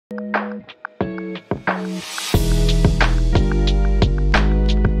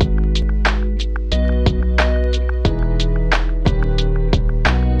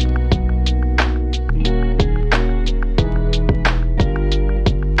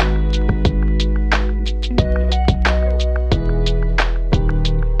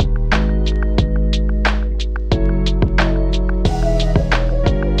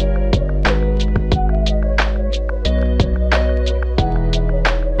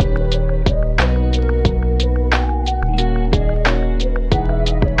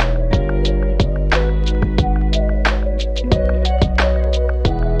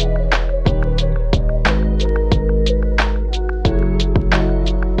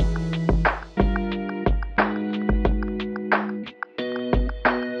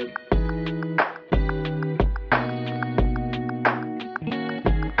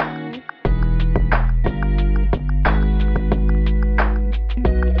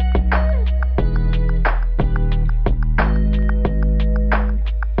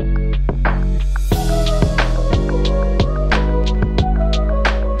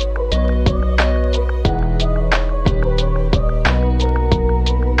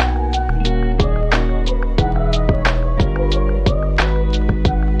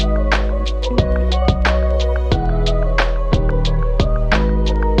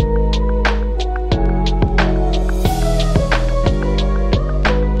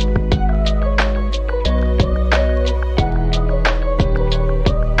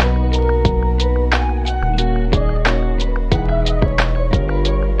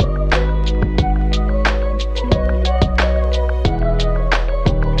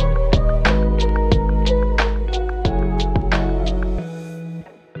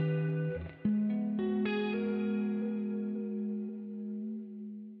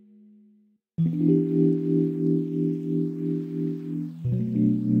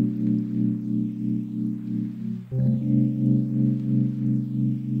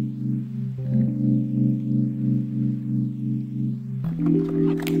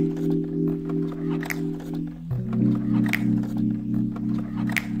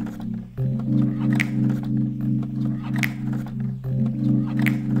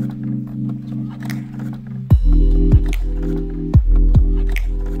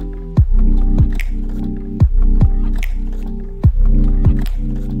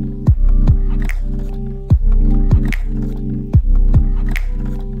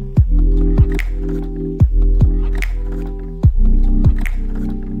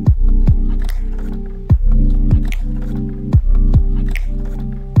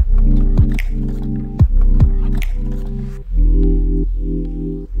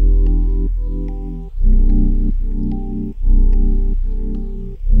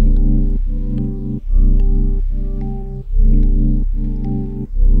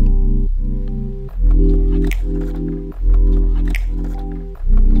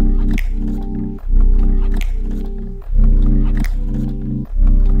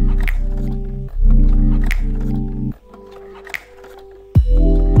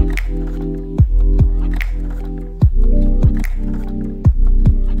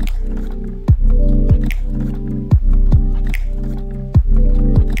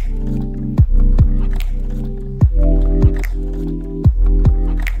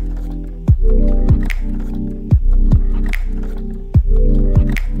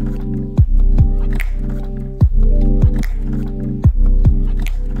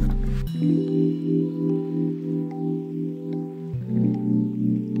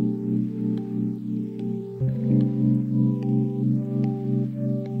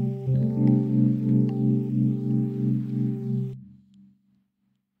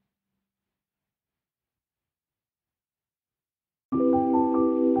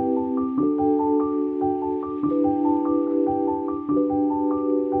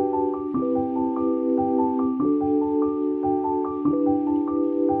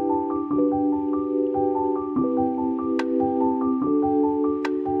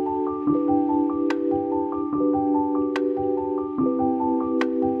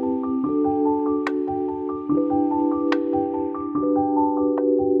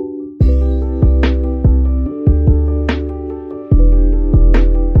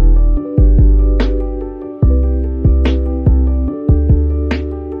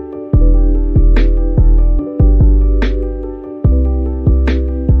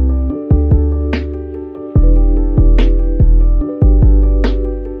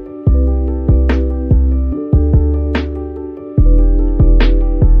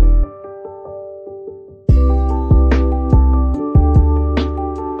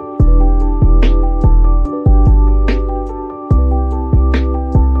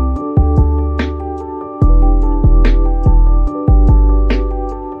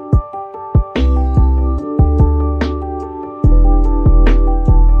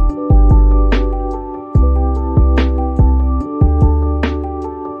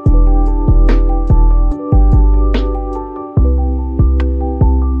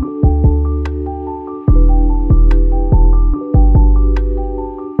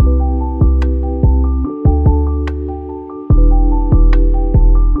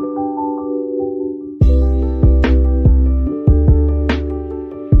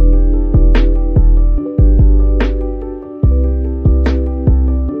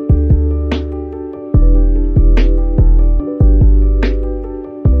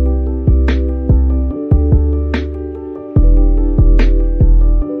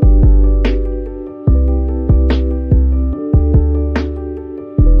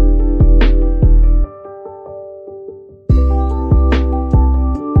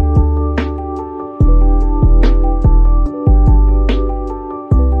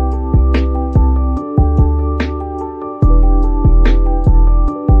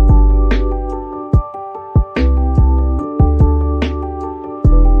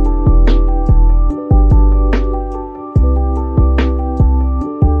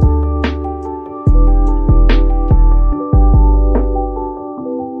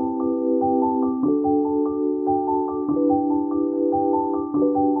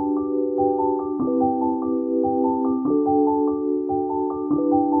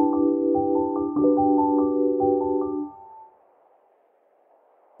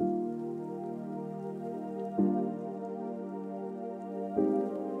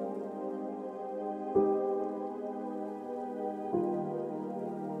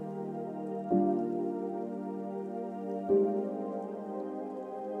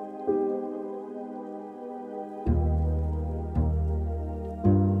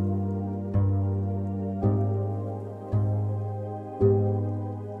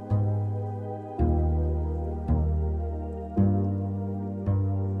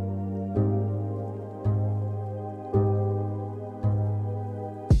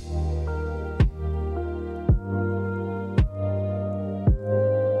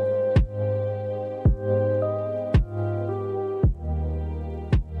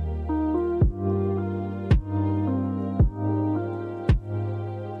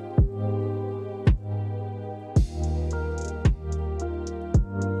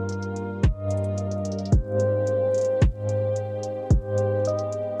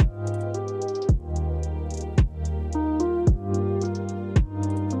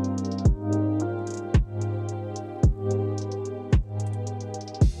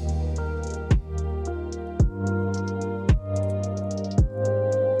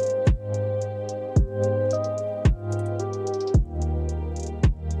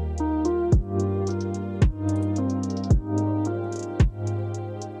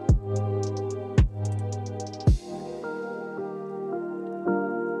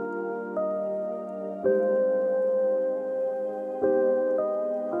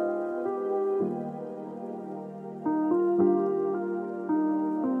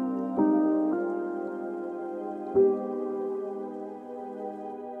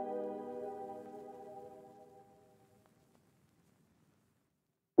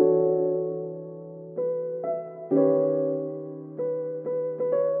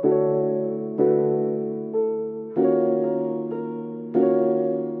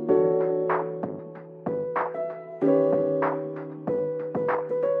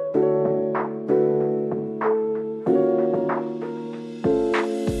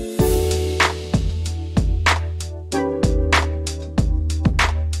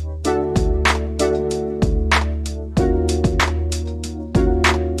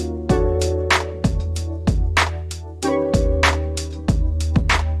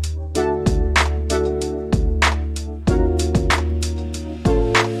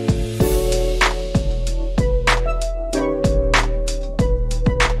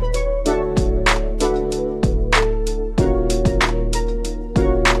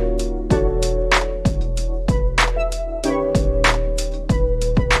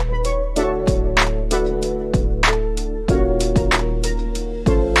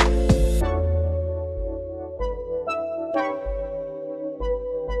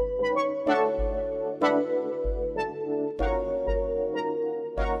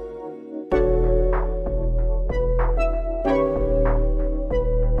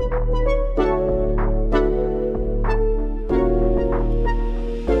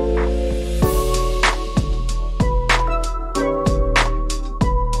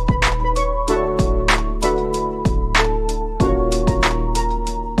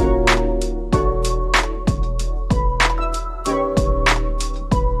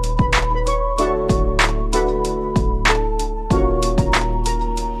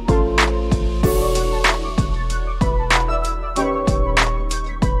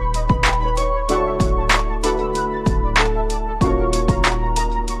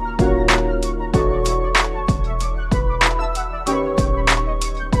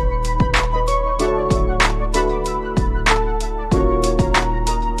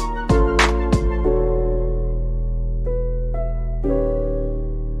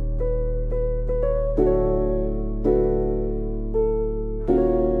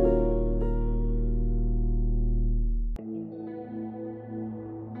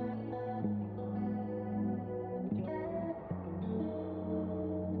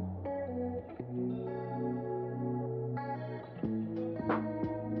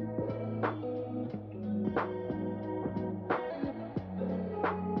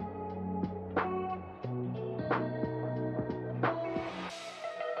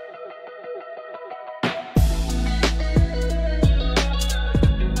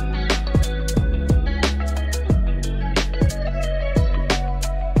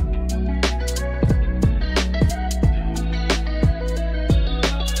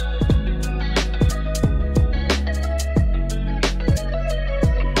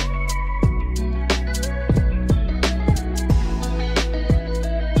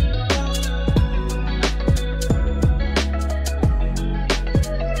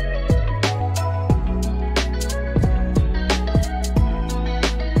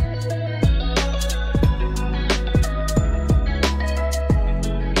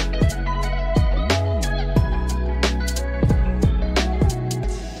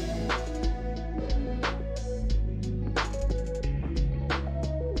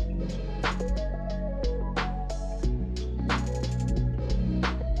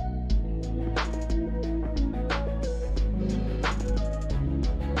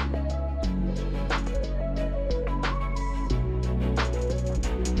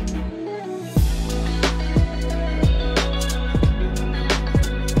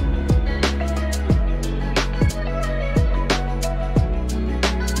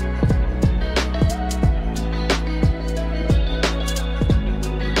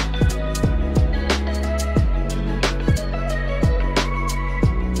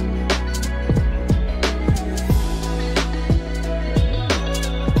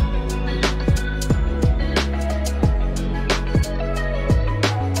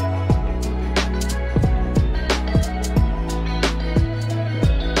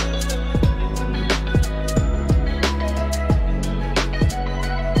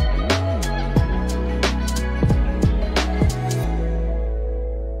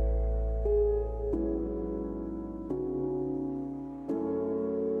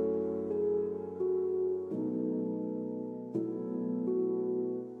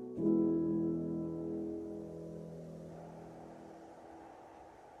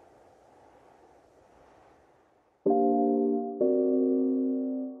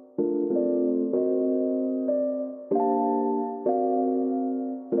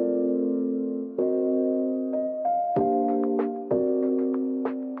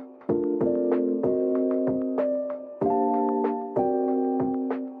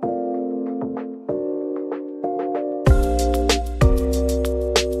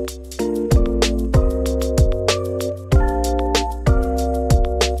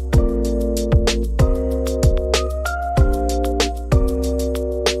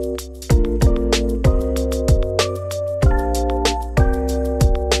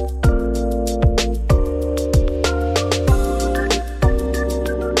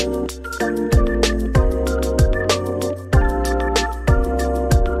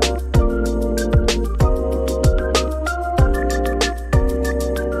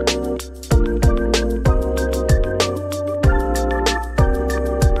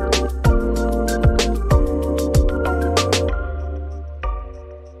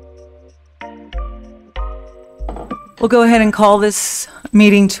We'll go ahead and call this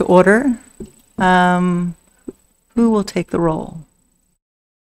meeting to order. Who will take the roll?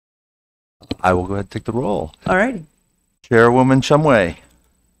 I will go ahead and take the roll. All righty. Chairwoman Shumway.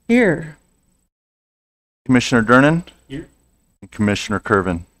 Here. Commissioner Dernan. Here. And Commissioner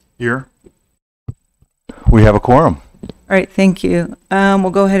Kervin. Here. We have a quorum. All right, thank you. We'll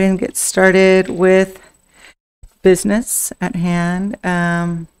go ahead and get started with business at hand.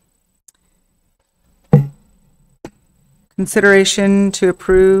 Consideration to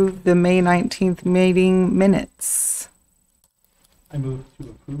approve the May 19th meeting minutes. I move to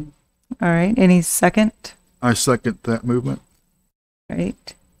approve. All right, any second? I second that movement. All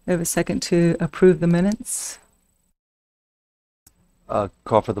right, we have a second to approve the minutes.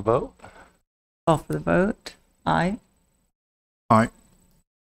 Call for the vote. Call for the vote. Aye. Aye.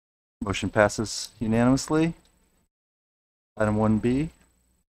 Motion passes unanimously. Item 1B.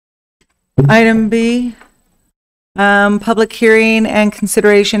 Item B, public hearing and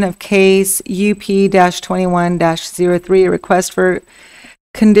consideration of case UP-21-03, a request for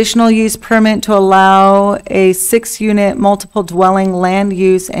conditional use permit to allow a 6-unit multiple dwelling land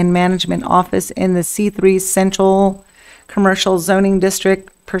use and management office in the C3 Central Commercial Zoning District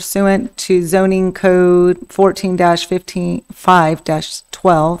pursuant to zoning code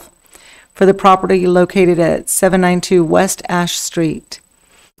 14-5-12 for the property located at 792 West Ash Street.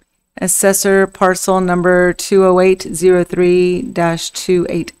 Assessor parcel number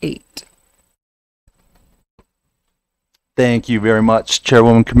 20803-288. Thank you very much,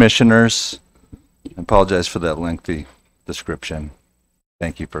 Chairwoman, Commissioners. I apologize for that lengthy description.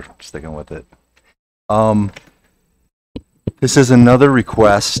 Thank you for sticking with it. This is another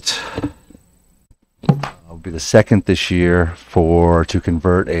request. It'll be the second this year to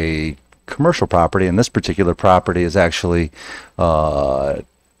convert a commercial property, and this particular property is actually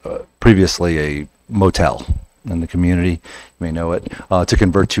previously a motel in the community. You may know it, to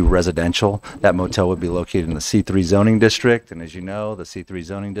convert to residential. That motel would be located in the C3 zoning district, and as you know, the C3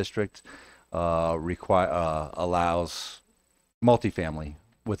 zoning district allows multifamily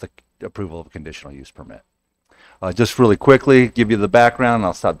with the approval of a conditional use permit. Just really quickly, give you the background, and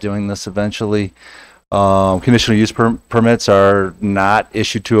I'll stop doing this eventually. Conditional use permits are not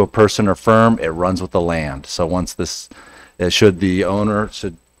issued to a person or firm. It runs with the land. So once should the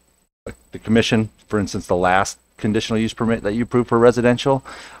commission, for instance, the last conditional use permit that you approved for residential,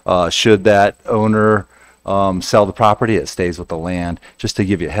 should that owner sell the property, it stays with the land. Just to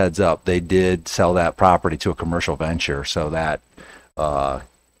give you a heads up, they did sell that property to a commercial venture, so that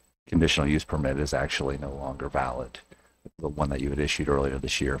conditional use permit is actually no longer valid, the one that you had issued earlier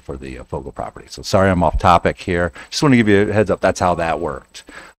this year for the Fogle property. So sorry I'm off topic here. Just want to give you a heads up. That's how that worked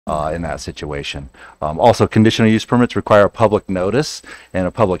in that situation. Also, conditional use permits require a public notice and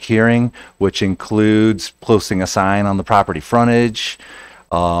a public hearing, which includes posting a sign on the property frontage,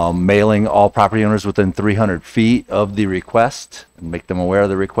 mailing all property owners within 300 feet of the request and make them aware of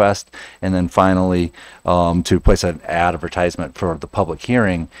the request, and then finally to place an advertisement for the public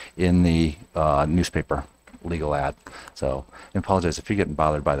hearing in the newspaper, legal ad. So I apologize if you're getting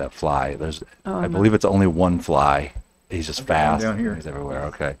bothered by that fly. I believe it's only one fly. He's just fast. Down here. He's everywhere.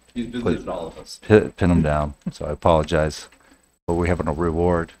 Okay. He's visited all of us. Pin him down. So I apologize, but we have a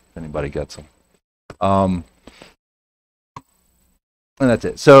reward if anybody gets him. And that's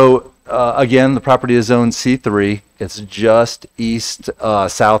it. So again, the property is zone C3. It's just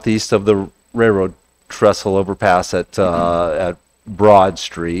southeast of the railroad trestle overpass at Broad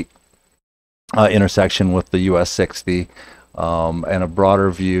Street intersection with the US 60. And a broader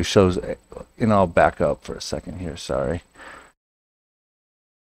view shows, I'll back up for a second here, sorry.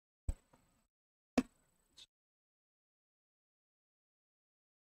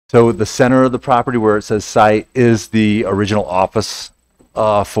 So the center of the property where it says site is the original office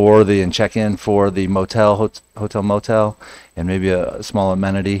and check-in for the hotel motel, and maybe a small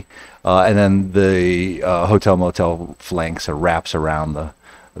amenity. And then the hotel motel flanks or wraps around the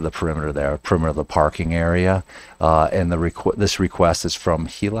perimeter there, perimeter of the parking area. And this request is from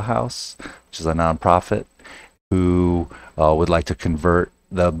Gila House, which is a nonprofit, who would like to convert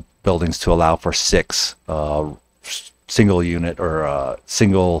the buildings to allow for 6 single unit or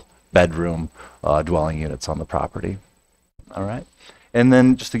single bedroom dwelling units on the property. All right. And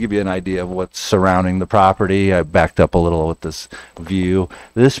then just to give you an idea of what's surrounding the property, I backed up a little with this view.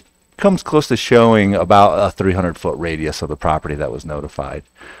 This comes close to showing about a 300-foot radius of the property that was notified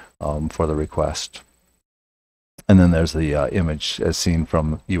for the request. And then there's the image as seen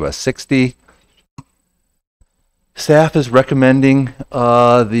from US 60. Staff is recommending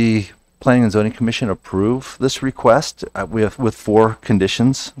the Planning and Zoning Commission approve this request with 4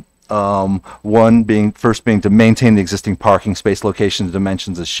 conditions. First being to maintain the existing parking space locations and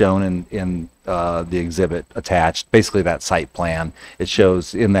dimensions as shown in the exhibit attached. Basically, that site plan. It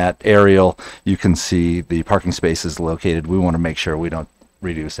shows in that aerial, you can see the parking spaces located. We want to make sure we don't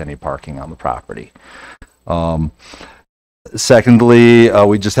reduce any parking on the property. Secondly,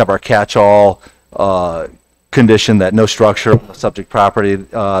 we just have our catch-all condition that no structure on the subject property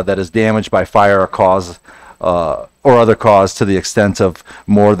that is damaged by fire or other cause to the extent of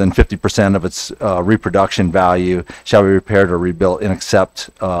more than 50% of its reproduction value shall be repaired or rebuilt except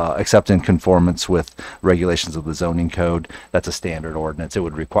in conformance with regulations of the zoning code. That's a standard ordinance. It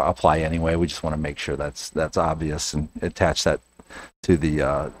would apply anyway. We just want to make sure that's obvious and attach that to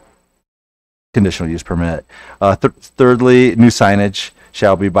the conditional use permit. Thirdly, new signage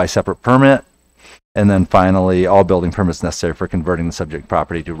shall be by separate permit. And then finally, all building permits necessary for converting the subject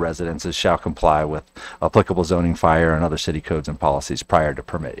property to residences shall comply with applicable zoning, fire, and other city codes and policies prior to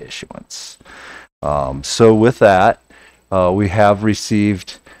permit issuance. So with that, we have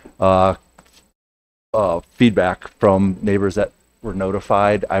received feedback from neighbors that were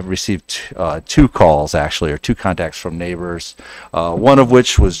notified. I've received two calls, actually, or two contacts from neighbors, one of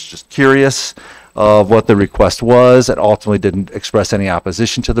which was just curious of what the request was and ultimately didn't express any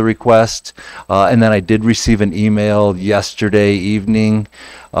opposition to the request. And then I did receive an email yesterday evening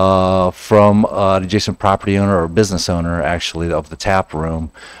from an adjacent property owner or business owner, actually, of the tap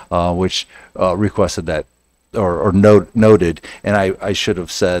room, which requested that or noted, and I should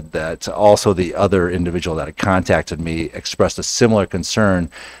have said that also the other individual that had contacted me expressed a similar concern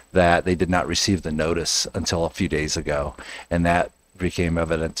that they did not receive the notice until a few days ago. And that became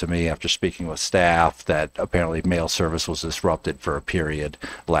evident to me after speaking with staff that apparently mail service was disrupted for a period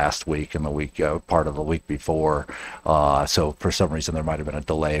last week and the week part of the week before. So for some reason there might have been a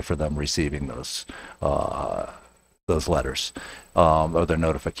delay for them receiving those letters or their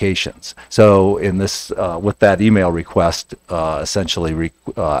notifications. So in this, with that email request, essentially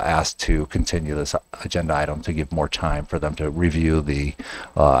asked to continue this agenda item to give more time for them to review the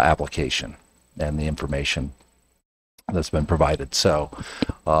application and the information that's been provided. So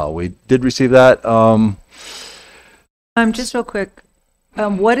we did receive that. Just real quick,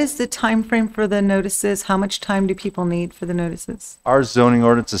 what is the time frame for the notices? How much time do people need for the notices? Our zoning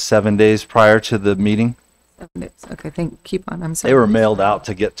ordinance is 7 days prior to the meeting. 7 days. Okay, keep on. I'm sorry. They were mailed out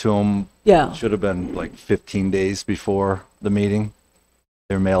to get to them. Yeah. Should have been like 15 days before the meeting.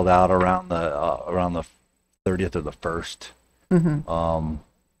 They were mailed out around the 30th or the 1st. Mm-hmm.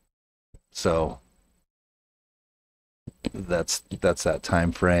 So that's that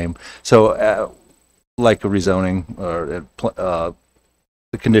time frame. So like a rezoning or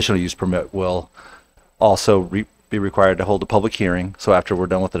the conditional use permit will also be required to hold a public hearing. So after we're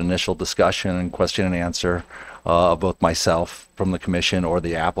done with an initial discussion and question and answer of both myself from the commission or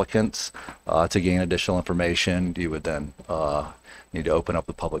the applicants to gain additional information, you would then need to open up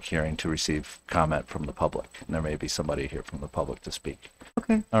the public hearing to receive comment from the public. And there may be somebody here from the public to speak.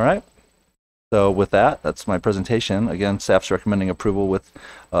 Okay. All right. So with that, that's my presentation. Again, staff's recommending approval with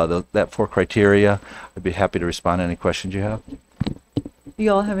that 4 criteria. I'd be happy to respond to any questions you have. Do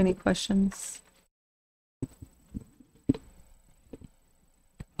you all have any questions?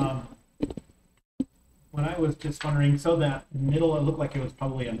 When I was just wondering, so that middle, it looked like it was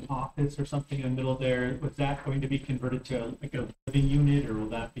probably an office or something in the middle there. Was that going to be converted to like a living unit, or will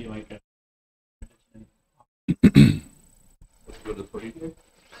that be like a?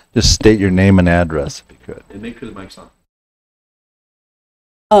 Just state your name and address if you could. And make sure the mic's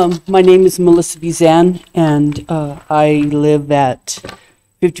on. My name is Melissa Bizan, and I live at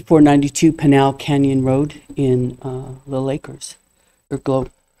 5492 Pinal Canyon Road in Little Acres, or Globe.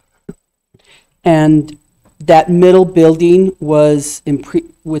 And that middle building was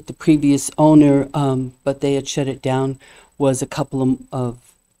with the previous owner, but they had shut it down, was a couple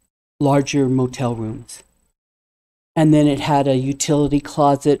of larger motel rooms. And then it had a utility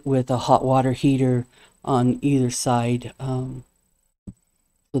closet with a hot water heater on either side. So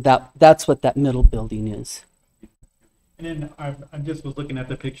that's what that middle building is. And then I just was looking at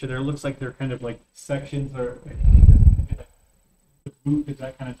the picture there. It looks like they're kind of like sections, or the roof, is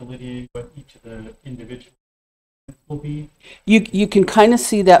that kind of delineating what each of the individual will be? You can kind of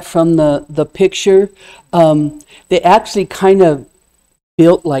see that from the picture. They actually kind of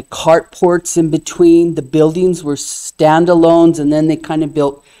built like carports in between. The buildings were standalones, and then they kind of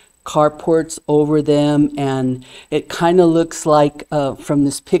built carports over them, and it kind of looks like from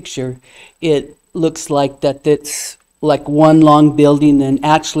this picture, it looks like that it's like one long building, and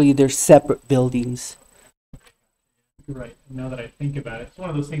actually they're separate buildings. Right. Now that I think about it, it's one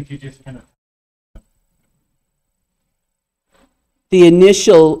of those things you just kind of The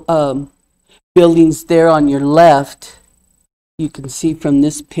initial buildings there on your left, you can see from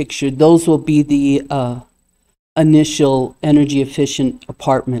this picture, those will be the initial energy efficient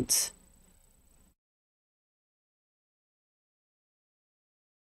apartments.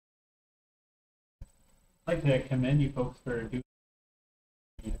 I'd like to commend you folks for doing,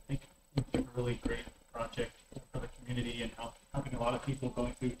 I think it's a really great project for the community and helping a lot of people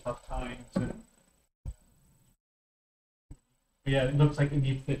going through tough times. And yeah, it looks like it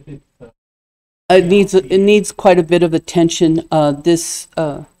needs It needs quite a bit of attention. This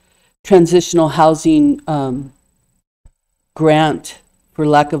transitional housing grant, for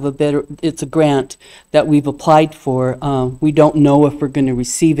lack of a better, it's a grant that we've applied for. We don't know if we're going to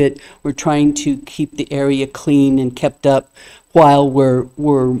receive it. We're trying to keep the area clean and kept up while we're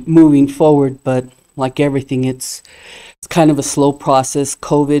moving forward. But like everything, it's kind of a slow process.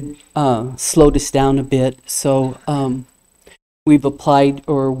 COVID slowed us down a bit, so we've applied,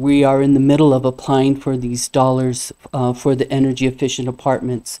 or we are in the middle of applying for these dollars for the energy efficient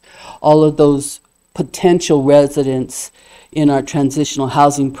apartments. All of those potential residents in our transitional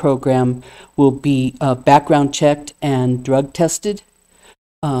housing program will be background checked and drug tested.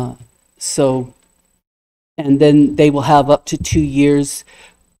 And then they will have up to 2 years.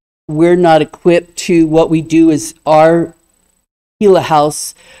 We're not equipped to, what we do is our Gila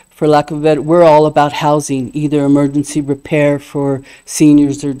House, for lack of a better, we're all about housing, either emergency repair for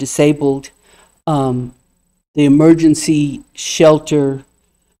seniors or disabled. The emergency shelter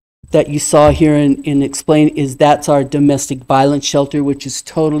that you saw here in Explain that's our domestic violence shelter, which is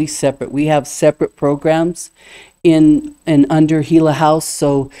totally separate. We have separate programs in and under Gila House.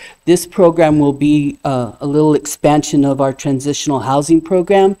 So this program will be a little expansion of our transitional housing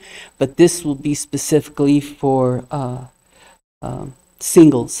program, but this will be specifically for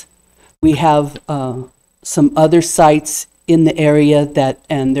singles. We have some other sites in the area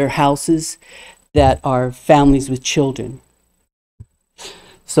and their houses that are families with children.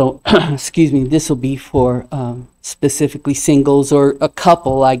 So, excuse me, this will be for specifically singles or a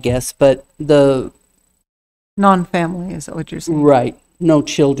couple, I guess, but the... Non-family, is that what you're saying? Right, no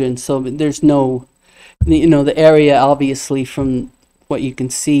children, so there's no, the area obviously from what you can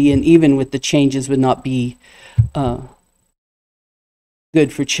see, and even with the changes would not be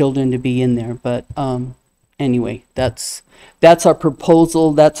good for children to be in there, but anyway, that's our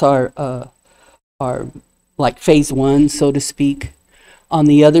proposal, that's our like phase one, so to speak. On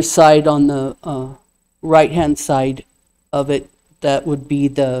the other side, on the right-hand side of it, that would be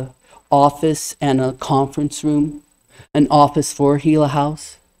the office and a conference room, an office for Gila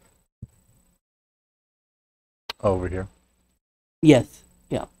House. Over here. Yes,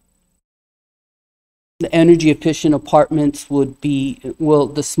 yeah. The energy efficient apartments would be,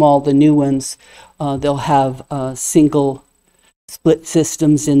 the new ones, they'll have single split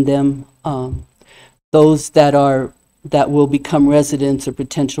systems in them. Those that will become residents or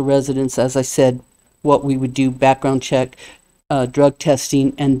potential residents, as I said, what we would do, background check, drug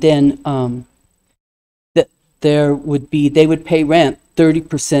testing, and then they would pay rent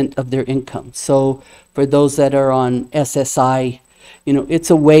 30% of their income. So for those that are on SSI, it's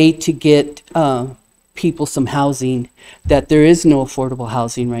a way to get people some housing, that there is no affordable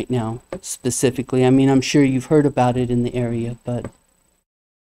housing right now, specifically. I mean, I'm sure you've heard about it in the area, but...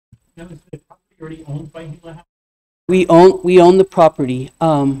 Now, is the property already owned by Gila House? We own the property.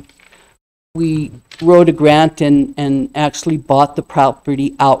 We wrote a grant and actually bought the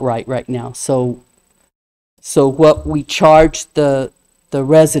property outright right now. So what we charge the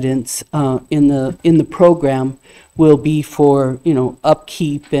residents in the program will be for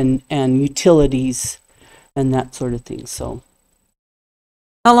upkeep and utilities and that sort of thing. So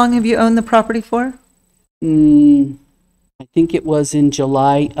How long have you owned the property for? I think it was in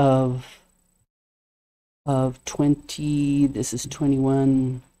July of 20, this is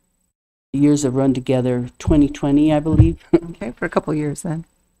 21, the years have run together, 2020, I believe. Okay, for a couple of years then.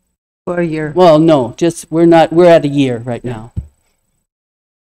 For a year. Well, no, we're at a year right now.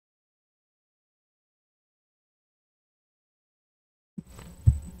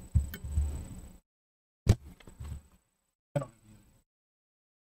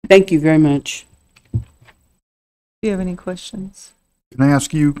 Thank you very much. Do you have any questions? Can I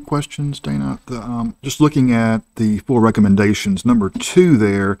ask you questions, Dana? Just looking at the 4 recommendations, number 2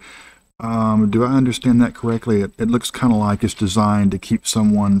 there, do I understand that correctly? It looks kind of like it's designed to keep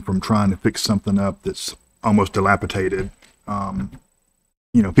someone from trying to fix something up that's almost dilapidated,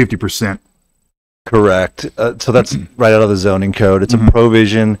 50%. Correct. So that's right out of the zoning code. It's a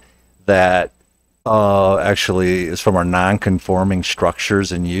provision that Actually is from our non-conforming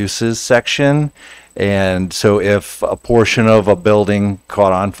structures and uses section. And so if a portion of a building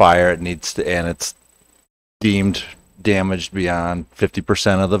caught on fire, it needs to, and it's deemed damaged beyond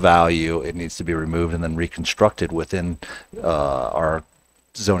 50% of the value, it needs to be removed and then reconstructed within our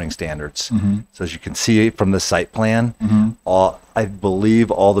zoning standards. So as you can see from the site plan, I believe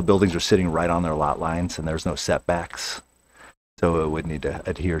all the buildings are sitting right on their lot lines and there's no setbacks. So it would need to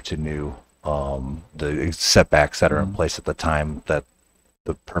adhere to new the setbacks that are in place at the time that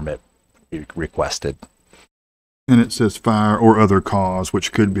the permit be requested. And it says fire or other cause,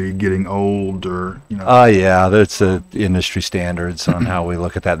 which could be getting old or, you know. Yeah, that's the industry standards on how we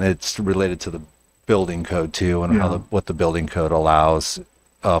look at that. And it's related to the building code too, and how what the building code allows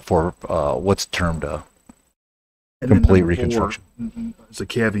for what's termed a complete reconstruction. It's a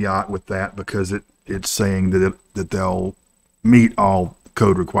caveat with that because it's saying that they'll meet all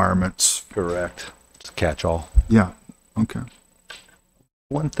code requirements. Correct. It's a catch-all. Yeah. Okay.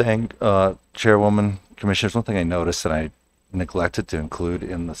 One thing, Chairwoman, Commissioners, one thing I noticed and I neglected to include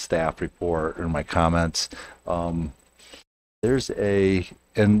in the staff report or in my comments, there's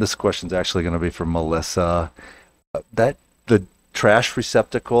and this question's actually going to be for Melissa, that the trash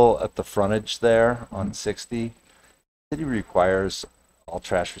receptacle at the frontage there on 60, the city requires all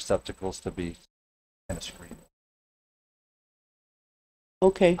trash receptacles to be in a screen.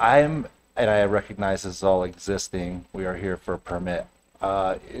 Okay. And I recognize this is all existing. We are here for a permit.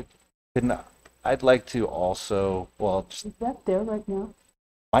 I'd like to also, just Is that there right now?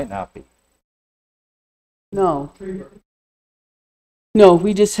 might not be. No. No,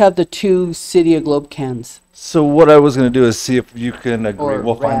 we just have the 2 City of Globe cans. So what I was going to do is see if you can agree. Or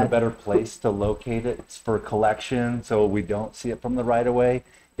We'll find a rad. better place to locate it. It's for collection, so we don't see it from the right of way.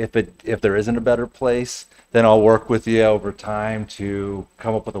 If there isn't a better place, then I'll work with you over time to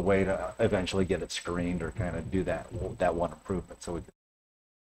come up with a way to eventually get it screened or kind of do that one improvement. So we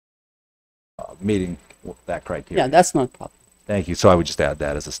meeting that criteria. Yeah, that's not a problem. Thank you. So I would just add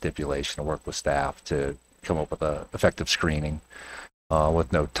that as a stipulation to work with staff to come up with a effective screening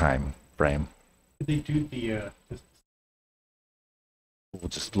with no time frame. Did they do the We'll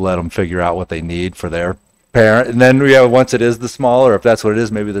just let them figure out what they need for their parent. And then, once it is the smaller, if that's what it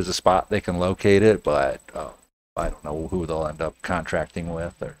is, maybe there's a spot they can locate it, but I don't know who they'll end up contracting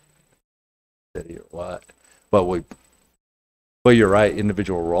with or city or what. But you're right,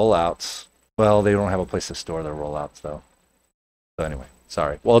 individual rollouts. Well, they don't have a place to store their rollouts though. So anyway,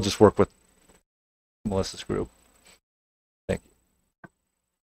 sorry. Well, I'll just work with Melissa's group. Thank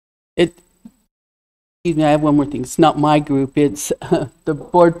you. Excuse me, I have one more thing. It's not my group. It's the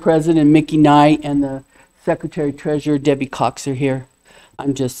board president, Mickey Knight, and the secretary treasurer, Debbie Cox, are here.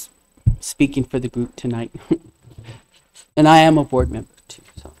 I'm just speaking for the group tonight. And I am a board member too.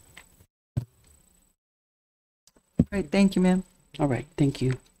 So. Great, thank you, ma'am. All right, thank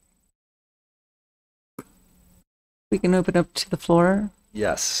you. We can open up to the floor.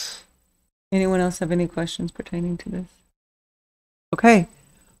 Yes. Anyone else have any questions pertaining to this? Okay,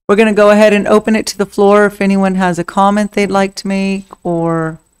 we're going to go ahead and open it to the floor if anyone has a comment they'd like to make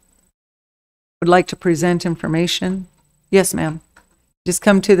or would like to present information. Yes, ma'am. Just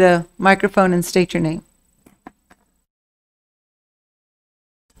come to the microphone and state your name.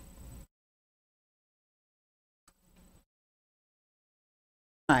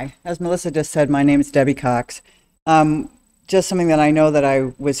 Hi, as Melissa just said, my name is Debbie Cox. Just something that I know that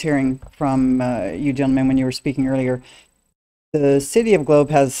I was hearing from you gentlemen when you were speaking earlier. The City of Globe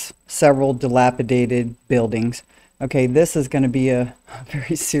has several dilapidated buildings. Okay, this is going to be a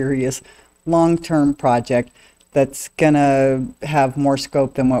very serious long-term project that's going to have more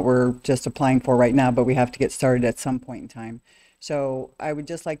scope than what we're just applying for right now, but we have to get started at some point in time. So I would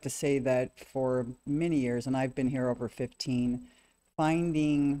just like to say that for many years, and I've been here over 15,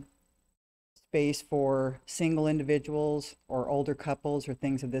 finding space for single individuals or older couples or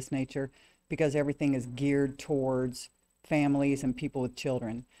things of this nature, because everything is geared towards families and people with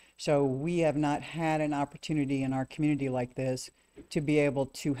children. So we have not had an opportunity in our community like this to be able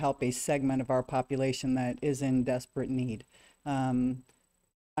to help a segment of our population that is in desperate need.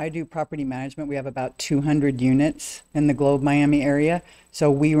 I do property management. We have about 200 units in the Globe, Miami area.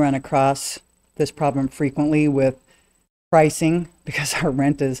 So we run across this problem frequently with pricing because our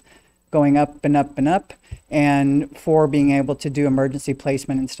rent is going up and up and up, and for being able to do emergency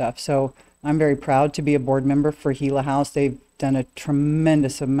placement and stuff. So I'm very proud to be a board member for Gila House. They've done a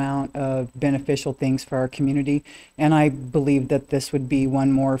tremendous amount of beneficial things for our community, and I believe that this would be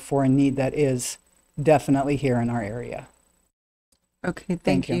one more for a need that is definitely here in our area. Okay, Thank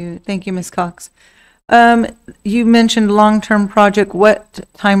thank you. you. Thank you, Ms. Cox. You mentioned long-term project. What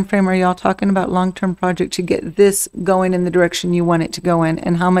time frame are y'all talking about long-term project to get this going in the direction you want it to go in?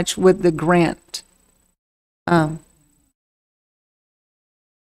 And how much would the grant?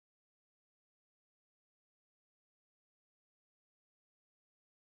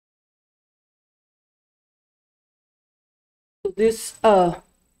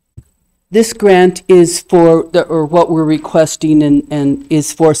 This grant is for or what we're requesting and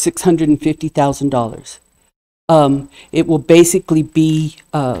is for $650,000. It will basically be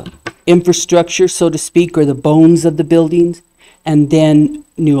infrastructure, so to speak, or the bones of the buildings, and then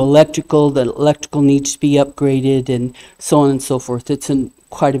new electrical. The electrical needs to be upgraded, and so on and so forth. It's in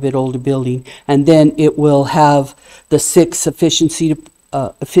quite a bit older building, and then it will have the 6 efficiency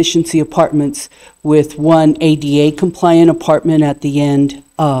apartments with 1 ADA compliant apartment at the end.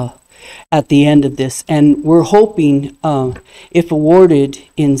 Of this, and we're hoping, if awarded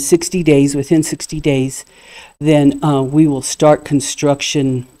in 60 days, within 60 days, then we will start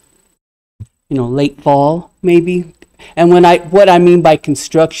construction, late fall, maybe. And what I mean by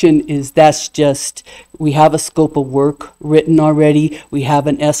construction is that's just, we have a scope of work written already. We have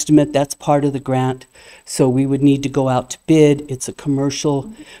an estimate that's part of the grant. So we would need to go out to bid. It's a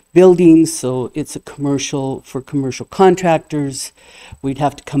commercial building, so it's a commercial for commercial contractors. We'd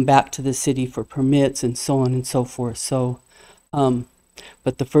have to come back to the city for permits and so on and so forth. So,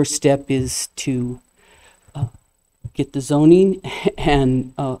 but the first step is to get the zoning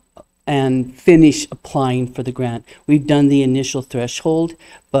and finish applying for the grant. We've done the initial threshold,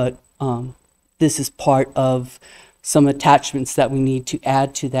 but this is part of some attachments that we need to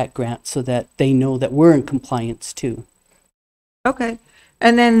add to that grant so that they know that we're in compliance too. Okay.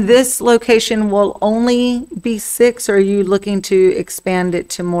 And then this location will only be 6, or are you looking to expand it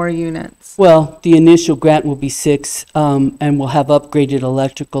to more units? Well, the initial grant will be 6, and we'll have upgraded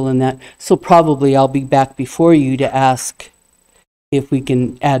electrical and that. So probably I'll be back before you to ask if we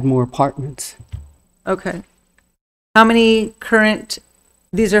can add more apartments. Okay. How many current,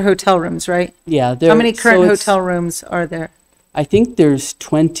 these are hotel rooms, right? Yeah. How many current hotel rooms are there? I think there's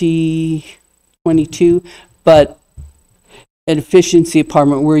 22, but an efficiency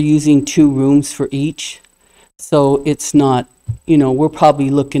apartment, we're using 2 rooms for each. So it's not, we're probably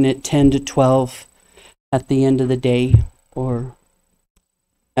looking at 10 to 12 at the end of the day, or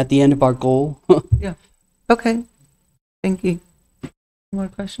at the end of our goal. Yeah. Okay. Thank you. More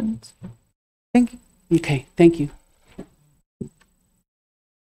questions? Thank you. Okay, thank you.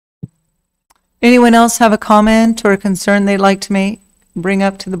 Anyone else have a comment or a concern they'd like to bring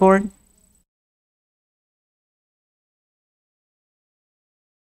up to the board?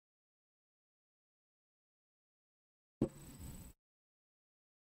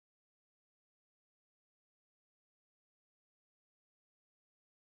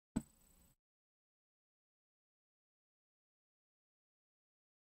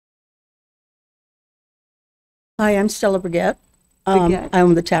 Hi, I'm Stella Brigette. Brigette. I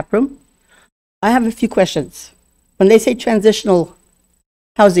own the tap room. I have a few questions. When they say transitional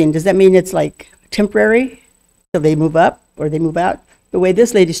housing, does that mean it's like temporary till they move up or they move out? The way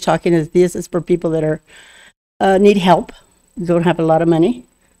this lady's talking is this is for people that are need help, don't have a lot of money,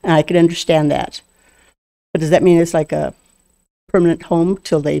 and I can understand that. But does that mean it's like a permanent home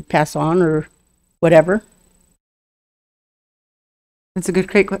till they pass on or whatever? That's a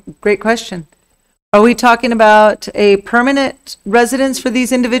great question. Are we talking about a permanent residence for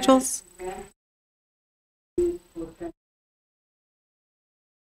these individuals? And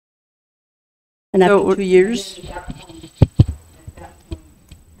after So 2 years?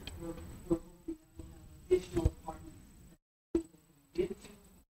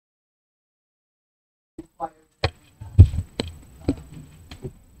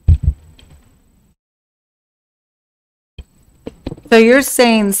 So you're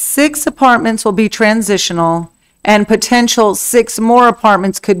saying 6 apartments will be transitional and potential 6 more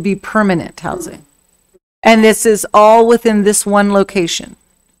apartments could be permanent housing? And this is all within this one location?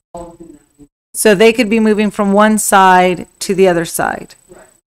 So they could be moving from one side to the other side? Right.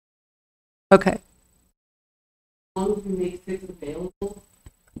 Okay. As long as we make 6 available,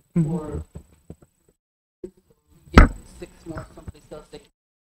 or get 6 more someplace else.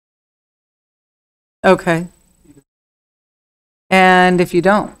 Okay. And if you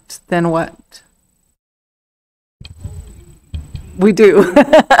don't, then what? We do.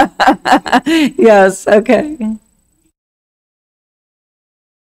 Yes, okay.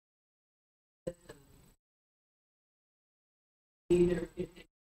 Either if it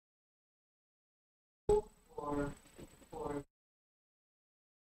or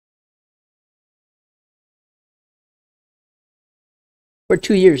For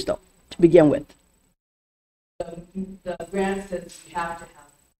 2 years, though, to begin with. The grant says you have to have.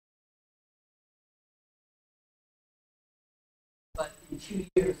 But in 2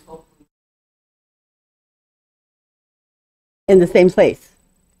 years, hopefully. In the same place?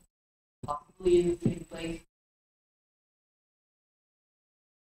 Possibly in the same place.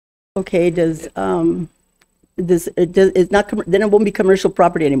 Okay, it's not, then it won't be commercial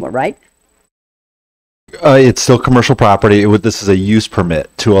property anymore, right? It's still commercial property. This is a use permit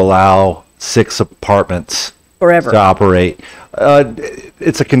to allow 6 apartments Forever. to operate.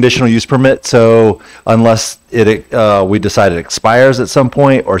 It's a conditional use permit, so unless we decide it expires at some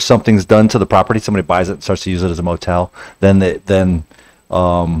point or something's done to the property, somebody buys it and starts to use it as a motel, then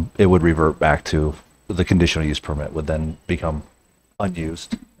it would revert back to the conditional use permit would then become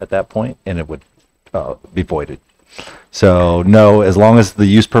unused at that point, and it would be voided. So no, as long as the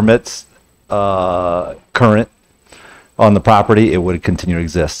use permit's current on the property, it would continue to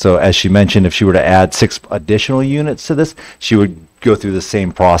exist. So as she mentioned, if she were to add 6 additional units to this, she would go through the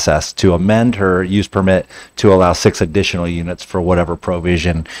same process to amend her use permit to allow 6 additional units for whatever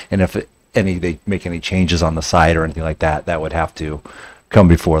provision. And if they make any changes on the site or anything like that, that would have to come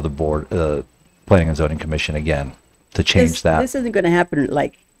before the board, Planning and Zoning Commission again to change that. This isn't going to happen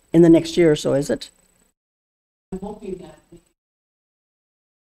like in the next year or so, is it? I'm hoping that.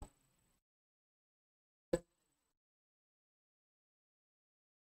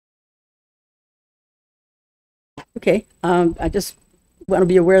 Okay, I just want to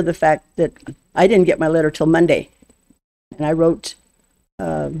be aware of the fact that I didn't get my letter till Monday. And I wrote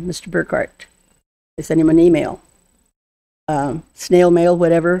Mr. Burkhart. I sent him an email. Snail mail,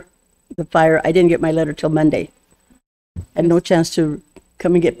 whatever, the fire. I didn't get my letter till Monday. I had no chance to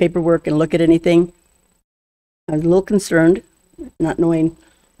come and get paperwork and look at anything. I was a little concerned, not knowing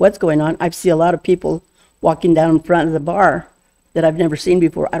what's going on. I see a lot of people walking down in front of the bar that I've never seen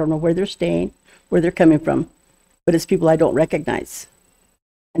before. I don't know where they're staying, where they're coming from. But it's people I don't recognize.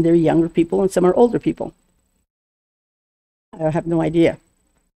 And they're younger people and some are older people. I have no idea.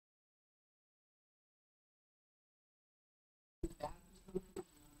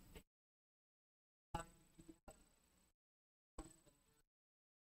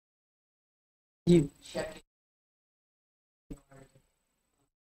 You check it.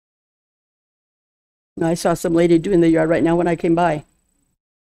 I saw some lady doing the yard right now when I came by.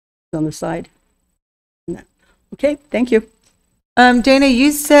 On the side. Okay, thank you. Dana,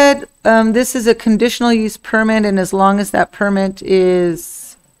 you said this is a conditional use permit, and as long as that permit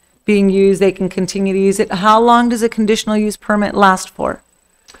is being used, they can continue to use it. How long does a conditional use permit last for?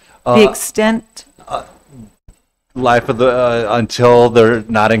 The extent? Life of the until they're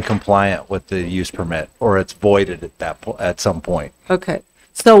not in compliant with the use permit, or it's voided at some point. Okay.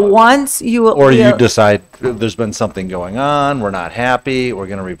 So once you... Or you decide there's been something going on, we're not happy, we're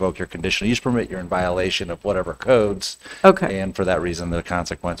going to revoke your conditional use permit, you're in violation of whatever codes. Okay. And for that reason, the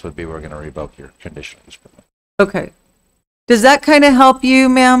consequence would be we're going to revoke your conditional use permit. Okay. Does that kind of help you,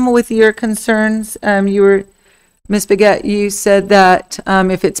 ma'am, with your concerns? Ms. Baguette, you said that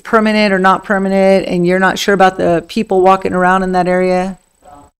if it's permanent or not permanent, and you're not sure about the people walking around in that area?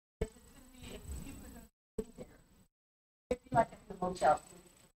 Like at the motel.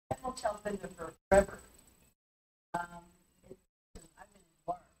 That motel's been there for forever. I've been in the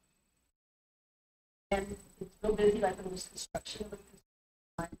bar. And it's real busy, like when there's construction.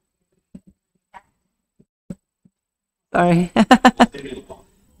 Sorry.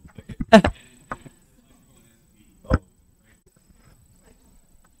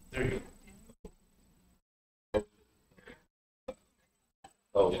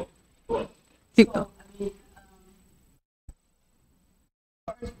 Keep going.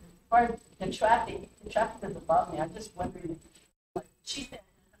 As far as the traffic doesn't bother me. I'm just wondering, like, she said,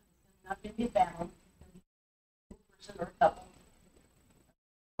 not going to be a family, person or a couple.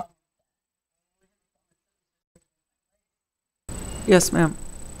 Yes, ma'am.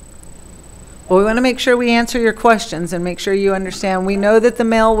 Well, we want to make sure we answer your questions and make sure you understand. We know that the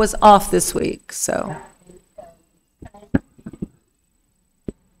mail was off this week, so.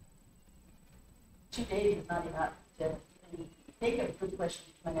 2 days is not enough to take a good question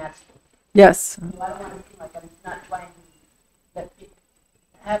when asked. Yes. I don't want to feel like I'm not trying to let people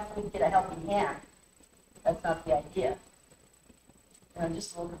have to get a helping hand. That's not the idea. And I'm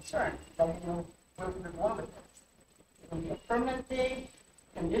just a little concerned because I didn't know where we were going with this. It's going to be a permanent thing,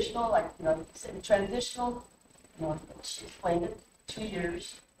 conditional, like, you said transitional. She explained it, 2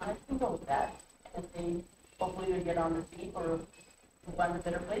 years. I can go with that. And they hopefully will get on their feet or move on to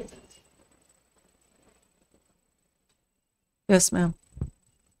better places. Yes, ma'am.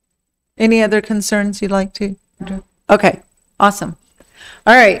 Any other concerns you'd like to? Okay, awesome.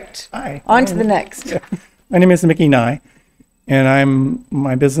 All right. Hi. On to the next. My name is Mickey Nye, and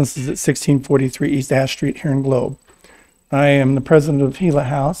my business is at 1643 East Ash Street here in Globe. I am the president of Gila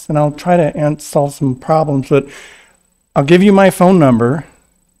House, and I'll try to solve some problems, but I'll give you my phone number,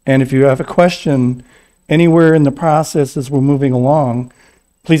 and if you have a question anywhere in the process as we're moving along,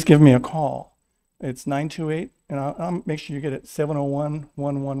 please give me a call. It's 928, and I'll make sure you get it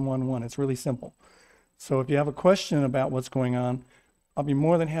 701-1111. It's really simple. So if you have a question about what's going on, I'll be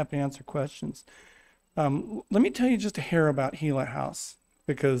more than happy to answer questions. Let me tell you just a hair about Gila House,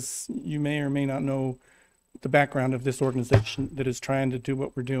 because you may or may not know the background of this organization that is trying to do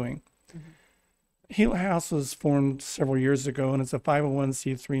what we're doing. Gila House was formed several years ago, and it's a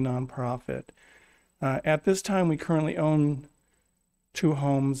 501c3 nonprofit. At this time, we currently own 2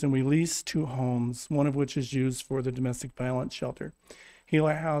 homes, and we lease 2 homes, one of which is used for the domestic violence shelter.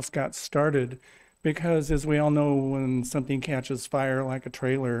 Gila House got started because, as we all know, when something catches fire like a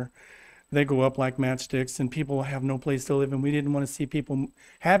trailer, they go up like matchsticks, and people have no place to live, and we didn't want to see people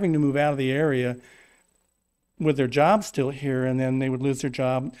having to move out of the area with their job still here, and then they would lose their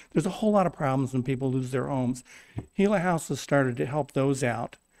job. There's a whole lot of problems when people lose their homes. Gila House was started to help those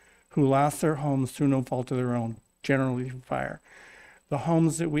out who lost their homes through no fault of their own, generally through fire. The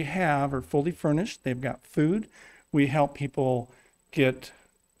homes that we have are fully furnished. They've got food. We help people get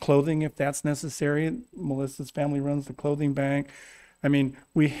clothing if that's necessary. Melissa's family runs the clothing bank. I mean,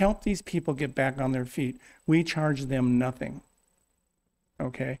 we help these people get back on their feet. We charge them nothing.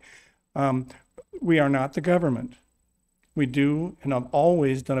 Okay? We are not the government. We do, and I've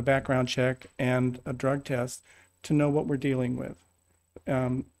always done a background check and a drug test to know what we're dealing with.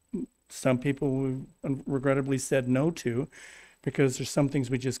 Some people we've regrettably said no to because there's some things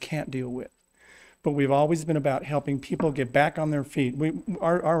we just can't deal with. But we've always been about helping people get back on their feet.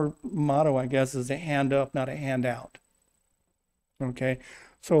 Our motto, I guess, is a hand up, not a hand out. Okay,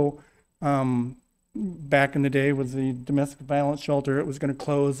 so back in the day with the domestic violence shelter, it was going to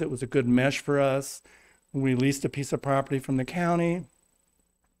close. It was a good mesh for us. We leased a piece of property from the county.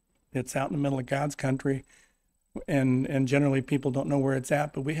 It's out in the middle of God's country, and generally people don't know where it's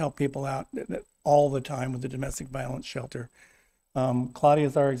at, but we help people out all the time with the domestic violence shelter. Claudia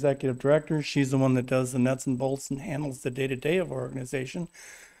is our executive director. She's the one that does the nuts and bolts and handles the day-to-day of our organization.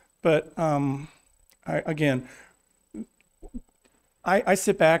 But I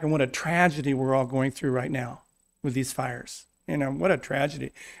sit back and what a tragedy we're all going through right now with these fires. You know, what a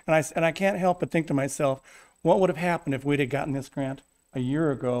tragedy. And I can't help but think to myself, what would have happened if we'd have gotten this grant a year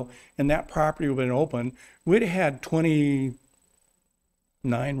ago and that property would have been open? We'd have had 29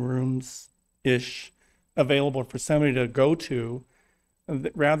 rooms-ish available for somebody to go to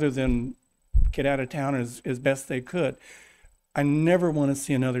rather than get out of town as best they could. I never want to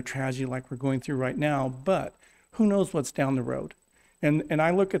see another tragedy like we're going through right now, but who knows what's down the road. And I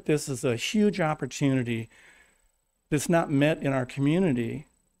look at this as a huge opportunity that's not met in our community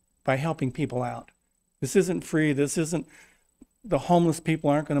by helping people out. This isn't free. This isn't, the homeless people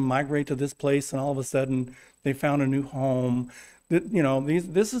aren't going to migrate to this place and all of a sudden they found a new home. You know,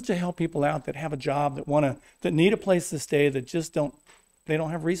 this is to help people out that have a job, that need a place to stay, that just don't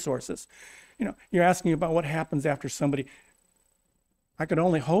have resources. You know, you're asking about what happens after somebody. I could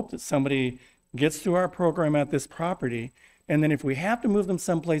only hope that somebody gets through our program at this property, and then if we have to move them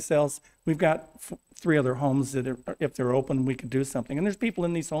someplace else, we've got 3 other homes that if they're open, we could do something. And there's people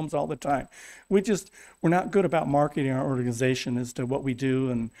in these homes all the time. We're not good about marketing our organization as to what we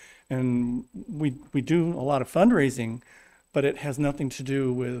do, and we do a lot of fundraising, but it has nothing to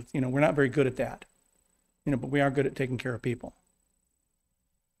do with, you know, we're not very good at that, you know, but we are good at taking care of people.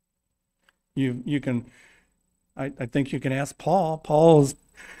 I think you can ask Paul.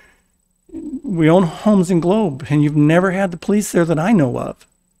 We own homes in Globe, and you've never had the police there that I know of.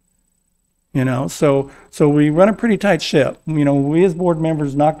 You know, so we run a pretty tight ship. You know, we as board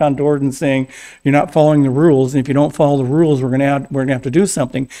members knocked on doors and saying, you're not following the rules, and if you don't follow the rules, we're gonna have to do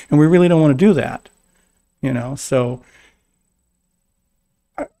something, and we really don't want to do that. You know, so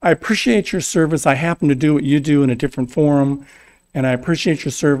I appreciate your service. I happen to do what you do in a different forum, and I appreciate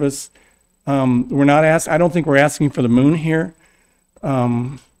your service. I don't think we're asking for the moon here,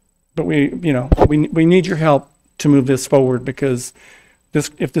 but we need your help to move this forward, because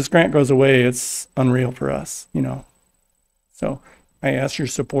if this grant goes away, it's unreal for us, you know. So I ask your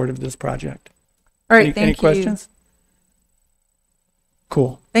support of this project. All right, thank you. Any questions?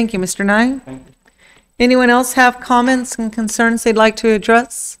 Cool. Thank you, Mr. Nye. Thank you. Anyone else have comments and concerns they'd like to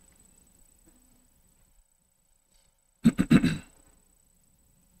address?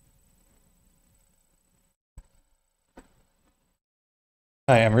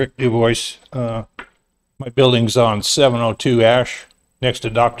 Hi, I'm Rick DuBois. My building's on 702 Ash, next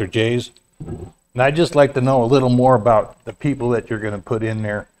to Dr. J's. And I'd just like to know a little more about the people that you're going to put in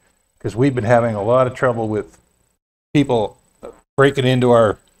there, because we've been having a lot of trouble with people breaking into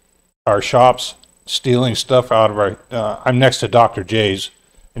our shops, stealing stuff out of our, I'm next to Dr. J's,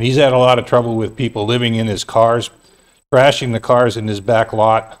 and he's had a lot of trouble with people living in his cars, crashing the cars in his back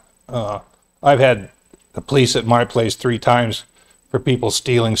lot. I've had the police at my place 3 times for people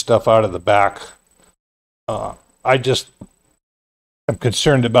stealing stuff out of the back. I just am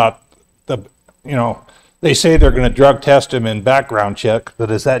concerned about the, they say they're going to drug test him and background check,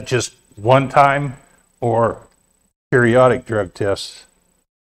 but is that just one time or periodic drug tests?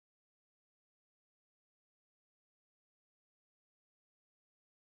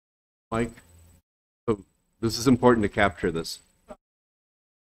 Mike, so this is important to capture this.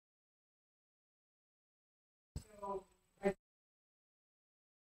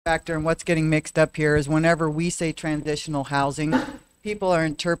 Factor and what's getting mixed up here is whenever we say transitional housing, people are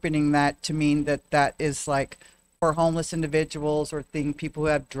interpreting that to mean that that is like for homeless individuals or people who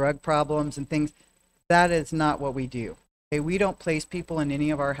have drug problems and things. That is not what we do. Okay, we don't place people in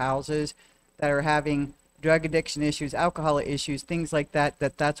any of our houses that are having drug addiction issues, alcohol issues, things like that,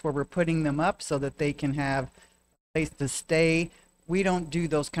 that's where we're putting them up so that they can have a place to stay. We don't do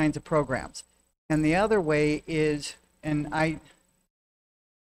those kinds of programs. And the other way is,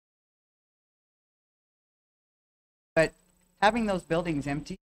 but having those buildings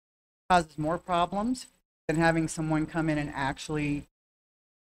empty causes more problems than having someone come in and actually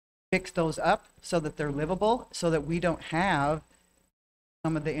fix those up so that they're livable, so that we don't have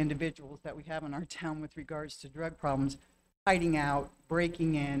some of the individuals that we have in our town with regards to drug problems hiding out,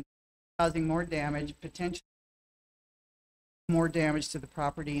 breaking in, causing more damage, potentially more damage to the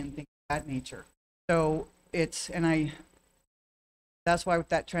property and things of that nature. So that's why with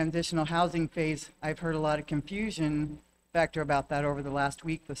that transitional housing phase, I've heard a lot of confusion factor about that over the last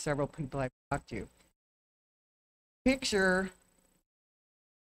week with several people I've talked to. Picture,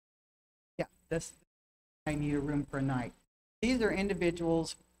 yeah, this, I need a room for a night. These are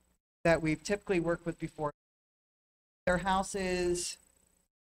individuals that we've typically worked with before. Their house is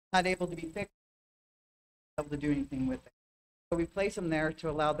not able to be fixed, not able to do anything with it. So we place them there to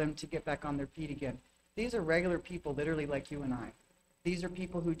allow them to get back on their feet again. These are regular people, literally like you and I. These are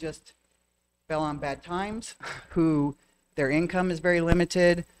people who just fell on bad times, who their income is very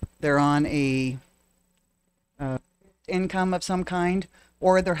limited. They're on a income of some kind,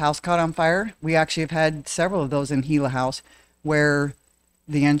 or their house caught on fire. We actually have had several of those in Gila House where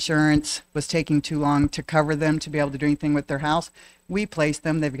the insurance was taking too long to cover them to be able to do anything with their house. We place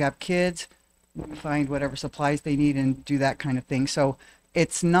them. They've got kids. We find whatever supplies they need and do that kind of thing. So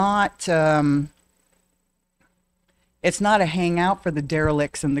it's not a hangout for the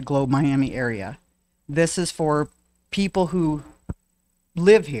derelicts in the Globe Miami area. This is for people who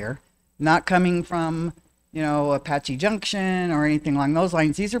live here, not coming from, Apache Junction or anything along those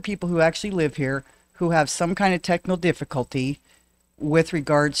lines. These are people who actually live here, who have some kind of technical difficulty with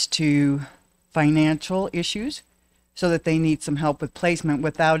regards to financial issues, so that they need some help with placement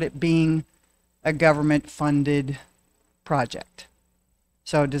without it being a government funded project.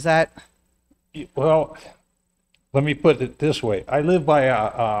 So does that? Well, let me put it this way. I live by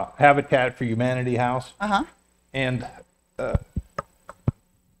a Habitat for Humanity house. And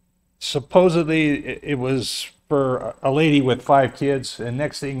supposedly it was for a lady with 5 kids, and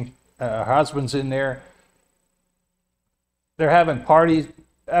next thing, her husband's in there. They're having parties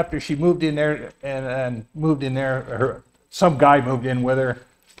after she moved in there and moved in there. Some guy moved in with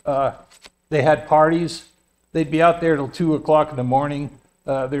her. They had parties. They'd be out there till 2 o'clock in the morning.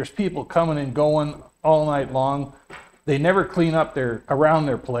 There's people coming and going all night long. They never clean up around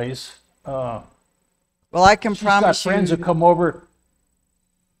their place. Well, I can promise She's got friends that come over.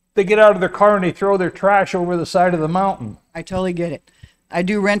 They get out of their car and they throw their trash over the side of the mountain. I totally get it. I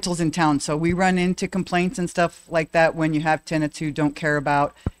do rentals in town, so we run into complaints and stuff like that when you have tenants who don't care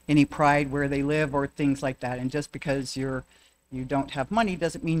about any pride where they live or things like that. And just because you don't have money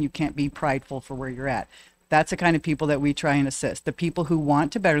doesn't mean you can't be prideful for where you're at. That's the kind of people that we try and assist, the people who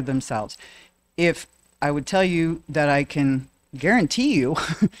want to better themselves. If I would tell you that I can guarantee you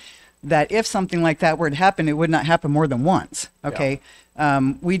that if something like that were to happen, it would not happen more than once. Okay.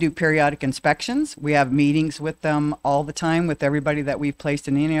 Yeah. We do periodic inspections. We have meetings with them all the time with everybody that we've placed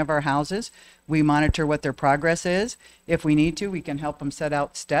in any of our houses. We monitor what their progress is. If we need to, we can help them set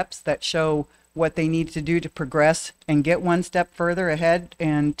out steps that show what they need to do to progress and get one step further ahead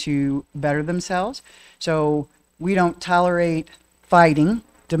and to better themselves. So we don't tolerate fighting,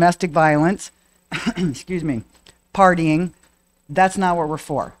 domestic violence, excuse me, partying. That's not what we're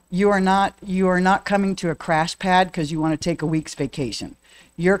for. You are not coming to a crash pad because you want to take a week's vacation.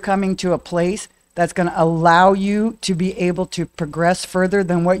 You're coming to a place that's going to allow you to be able to progress further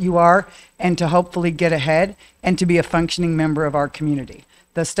than what you are and to hopefully get ahead and to be a functioning member of our community.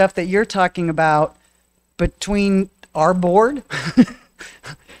 The stuff that you're talking about between our board,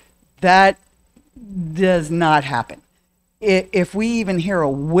 that does not happen. If we even hear a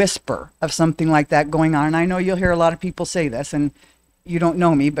whisper of something like that going on, and I know you'll hear a lot of people say this, and you don't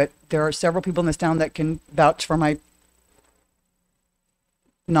know me, but there are several people in this town that can vouch for my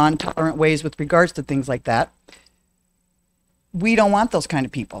non-tolerant ways with regards to things like that. We don't want those kind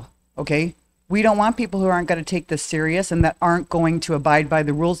of people, okay? We don't want people who aren't going to take this serious and that aren't going to abide by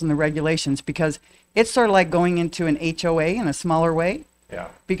the rules and the regulations, because it's sort of like going into an HOA in a smaller way. Yeah.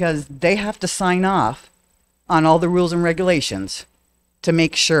 Because they have to sign off on all the rules and regulations to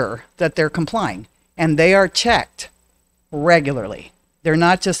make sure that they're complying. And they are checked regularly. They're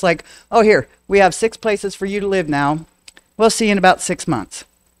not just like, oh, here, we have 6 places for you to live now. We'll see you in about 6 months.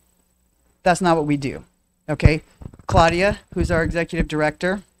 That's not what we do. Okay? Claudia, who's our executive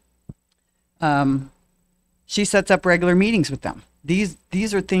director, she sets up regular meetings with them. These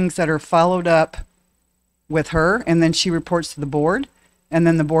are things that are followed up with her, and then she reports to the board, and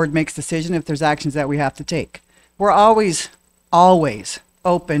then the board makes decision if there's actions that we have to take. We're always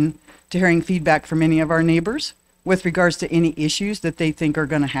open to hearing feedback from any of our neighbors with regards to any issues that they think are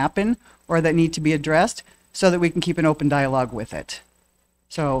going to happen or that need to be addressed, so that we can keep an open dialogue with it.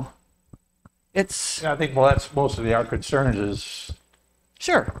 So it's... Yeah, I think, well, that's mostly our concerns is.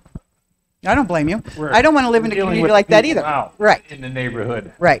 Sure. I don't blame you. I don't want to live in a community like that either. Right. In the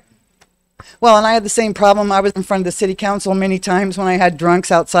neighborhood. Right. Well, and I had the same problem. I was in front of the city council many times when I had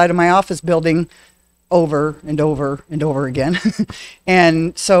drunks outside of my office building over and over and over again.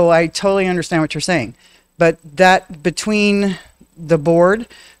 And so I totally understand what you're saying. But that between the board,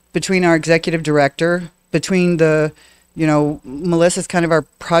 between our executive director, between the, you know, Melissa's kind of our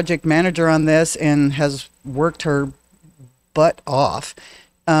project manager on this and has worked her butt off.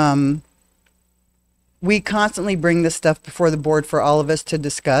 We constantly bring this stuff before the board for all of us to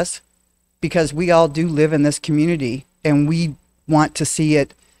discuss, because we all do live in this community and we want to see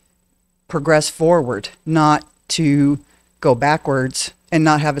it progress forward, not to go backwards and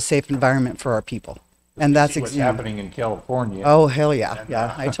not have a safe environment for our people. And that's what's happening in California. Oh, hell yeah.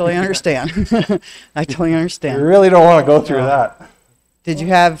 Yeah, I totally understand. I totally You understand. really don't want to go through that. Did you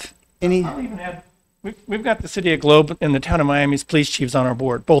have any? I'll even add, we've got the city of Globe and the town of Miami's police chiefs on our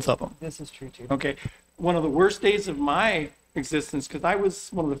board, both of them. This is true too. Okay. One of the worst days of my existence, because I was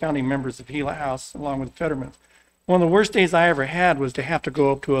one of the founding members of Gila House along with Fetterman. One of the worst days I ever had was to have to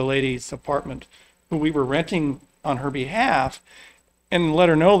go up to a lady's apartment who we were renting on her behalf and let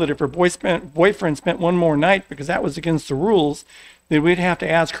her know that if her boyfriend spent one more night, because that was against the rules, that we'd have to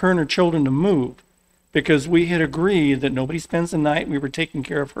ask her and her children to move, because we had agreed that nobody spends the night. We were taking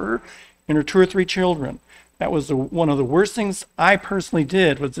care of her and her 2 or 3 children. That was one of the worst things I personally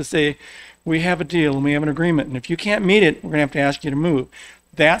did, was to say, we have a deal and we have an agreement, and if you can't meet it, we're going to have to ask you to move.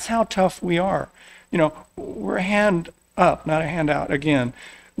 That's how tough we are. You know, we're a hand up, not a hand out. Again,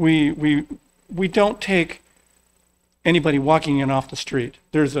 we don't take anybody walking in off the street.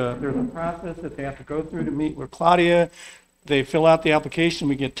 There's a process that they have to go through to meet with Claudia. They fill out the application.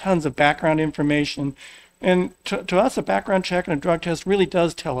 We get tons of background information. And to us, a background check and a drug test really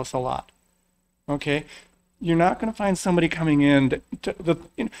does tell us a lot. Okay? You're not going to find somebody coming in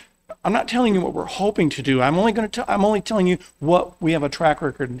I'm not telling you what we're hoping to do. I'm only telling you what we have a track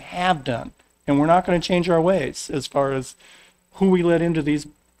record and have done. And we're not going to change our ways as far as who we let into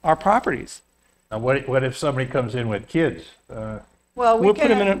our properties. Now, what if somebody comes in with kids? Well, We'll put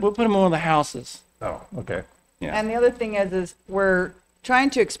them in one of the houses. Oh, okay. Yeah. And the other thing is we're trying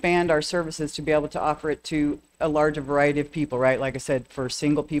to expand our services to be able to offer it to a larger variety of people, right? Like I said, for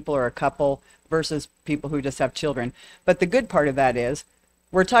single people or a couple versus people who just have children. But the good part of that is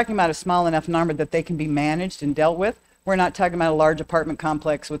we're talking about a small enough number that they can be managed and dealt with. We're not talking about a large apartment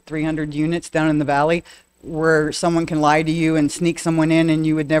complex with 300 units down in the valley where someone can lie to you and sneak someone in and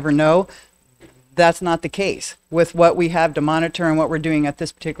you would never know. That's not the case. With what we have to monitor and what we're doing at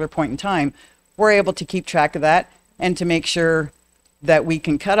this particular point in time, we're able to keep track of that and to make sure that we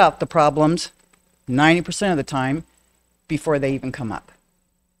can cut out the problems 90% of the time before they even come up.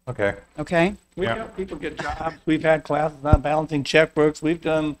 Okay. Okay? We've got people get jobs. We've had classes on balancing checkbooks. We've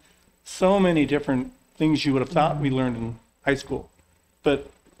done so many different things you would have thought we learned in high school. But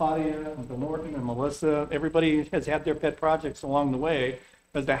Claudia and Norton and Melissa, everybody has had their pet projects along the way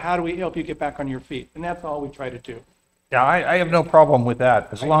as to how do we help you get back on your feet. And that's all we try to do. Yeah, I have no problem with that,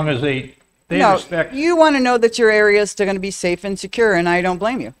 as long as they they No, respect. you want to know that your area is still going to be safe and secure, and I don't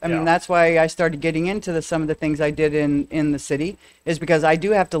blame you. I Yeah. mean, that's why I started getting into some of the things I did in the city, is because I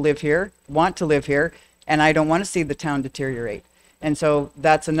do have to live here, want to live here, and I don't want to see the town deteriorate. And so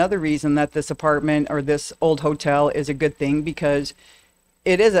that's another reason that this apartment or this old hotel is a good thing, because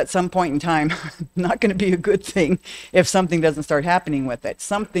it is at some point in time not going to be a good thing if something doesn't start happening with it.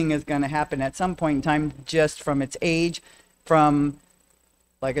 Something is going to happen at some point in time, just from its age, from,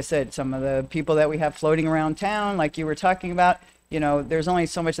 like I said, some of the people that we have floating around town, like you were talking about. You know, there's only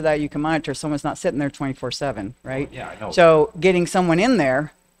so much of that you can monitor. Someone's not sitting there 24/7, right? Yeah, I know. So getting someone in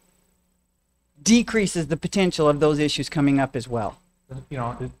there decreases the potential of those issues coming up as well. You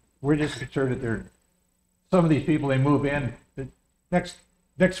know, we're just concerned that some of these people, they move in,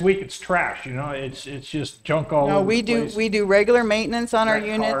 next week it's trash, you know, it's just junk all No, over we the do place. we do regular maintenance on our Wrecked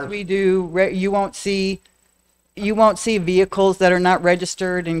units. cars. We do you won't see vehicles that are not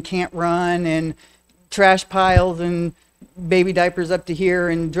registered and can't run, and trash piles and baby diapers up to here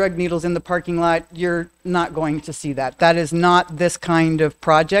and drug needles in the parking lot. You're not going to see that. That is not this kind of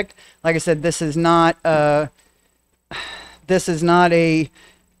project. Like I said, this is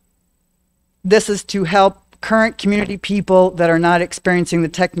to help current community people that are not experiencing the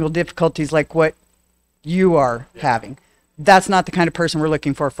technical difficulties like what you are having. That's not the kind of person we're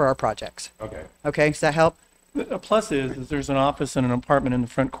looking for our projects. Okay. Okay, does that help? A plus is there's an office and an apartment in the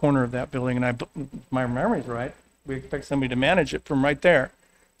front corner of that building, and if my memory's right, we expect somebody to manage it from right there.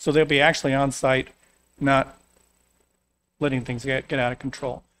 So they'll be actually on site, not letting things get out of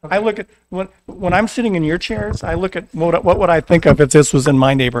control. I look at, when I'm sitting in your chairs, I look at what would I think of if this was in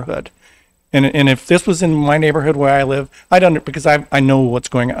my neighborhood? And if this was in my neighborhood where I live, because I know what's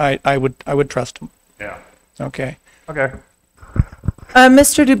going on. I would trust them. Yeah. Okay. Okay.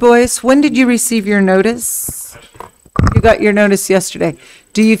 Mr. Du Bois, when did you receive your notice? You got your notice yesterday.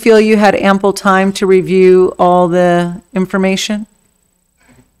 Do you feel you had ample time to review all the information?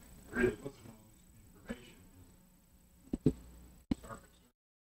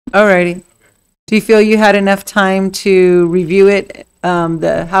 Alrighty. Do you feel you had enough time to review it?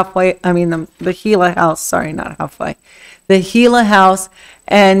 The Gila house, sorry, not halfway. The Gila house,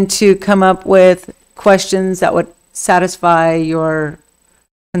 and to come up with questions that would satisfy your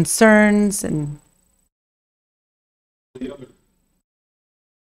concerns and.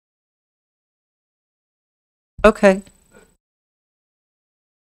 Okay.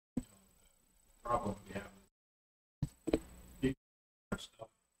 Problem we have.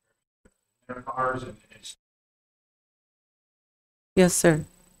 Their cars and Yes, sir.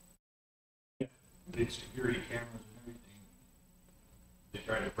 the security cameras and everything. They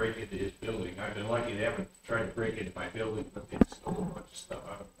try to break into his building. I've been lucky they haven't tried to break into my building, but they stole a bunch of stuff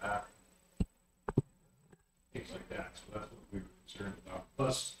out of the back. Things like that. So that's what we were concerned about.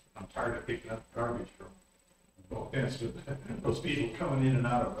 Plus, I'm tired of picking up garbage from both ends with those people coming in and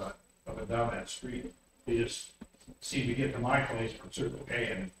out of up and down that street. They just seem to get to my place from Circle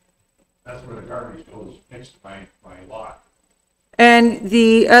K, and that's where the garbage goes next to my lot. And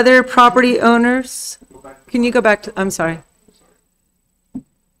the other property owners, can you go back to, I'm sorry.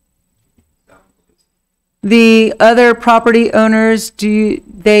 The other property owners,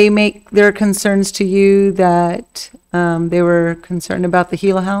 they make their concerns to you that they were concerned about the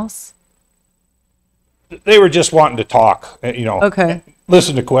Gila house? They were just wanting to talk, you know. Okay.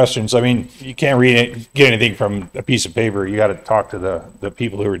 Listen to questions. I mean, you can't get anything from a piece of paper. You got to talk to the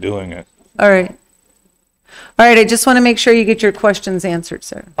people who are doing it. All right. All right, I just want to make sure you get your questions answered,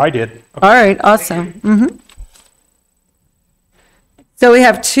 sir. I did. All right, awesome. So we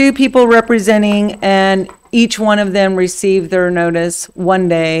have two people representing, and each one of them received their notice 1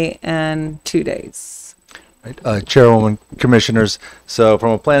 day and 2 days. Chairwoman, Commissioners, so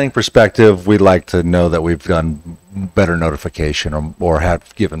from a planning perspective, we'd like to know that we've done better notification or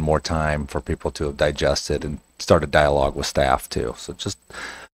have given more time for people to have digested and start a dialogue with staff too. So just,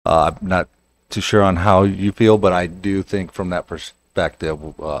 I'm not too sure on how you feel, but I do think from that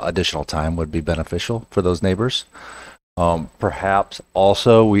perspective, additional time would be beneficial for those neighbors. Perhaps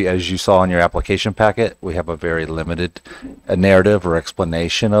also, we, as you saw in your application packet, we have a very limited narrative or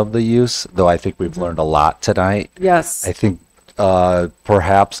explanation of the use, though I think we've learned a lot tonight. Yes. I think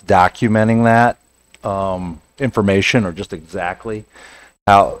perhaps documenting that information, or just exactly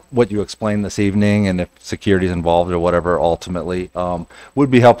what you explained this evening, and if security is involved or whatever, ultimately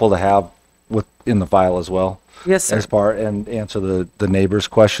would be helpful to have in the file as well. Yes, sir. As part and answer the neighbor's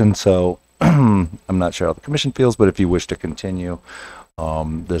question. So I'm not sure how the commission feels, but if you wish to continue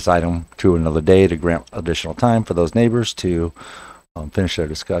this item to another day to grant additional time for those neighbors to finish their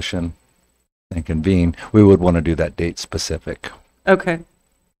discussion and convene, we would want to do that date specific. Okay.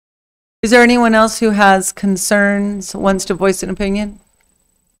 Is there anyone else who has concerns, wants to voice an opinion?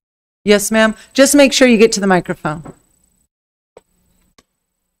 Yes, ma'am. Just make sure you get to the microphone.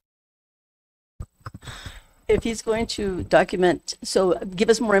 If he's going to document, so give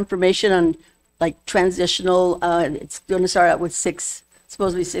us more information on like transitional, it's going to start out with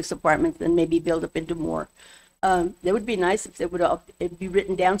supposedly six apartments, then maybe build up into more. That would be nice if it'd be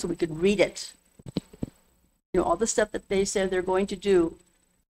written down so we could read it. You know, all the stuff that they said they're going to do,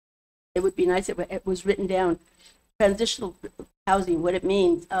 it would be nice if it was written down. Transitional housing, what it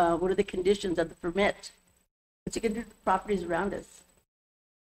means, what are the conditions of the permit, what's it going to do to the properties around us.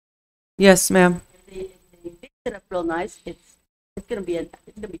 Yes, ma'am. If they fix it up real nice, it's going to be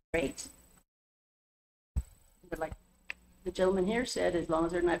great. But like the gentleman here said, as long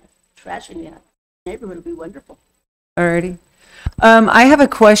as they're not trashing the neighborhood, it'll be wonderful. Alrighty. I have a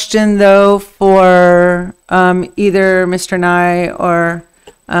question though for either Mr. Nye or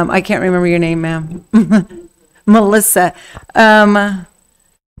I can't remember your name, ma'am. Melissa.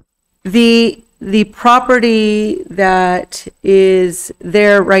 The property that is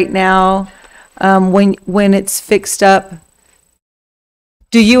there right now, when it's fixed up,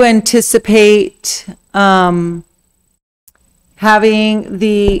 do you anticipate having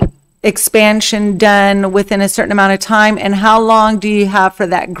the expansion done within a certain amount of time? And how long do you have for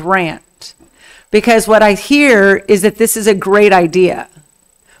that grant? Because what I hear is that this is a great idea,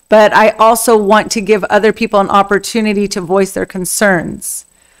 but I also want to give other people an opportunity to voice their concerns.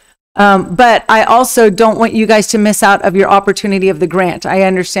 But I also don't want you guys to miss out of your opportunity of the grant. I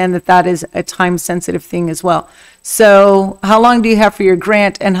understand that that is a time-sensitive thing as well. So how long do you have for your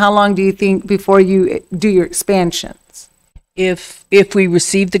grant, and how long do you think before you do your expansions? If we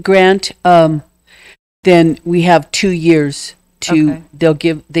receive the grant, then we have 2 years to,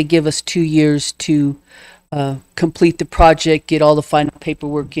 Okay. they give us 2 years to complete the project, get all the final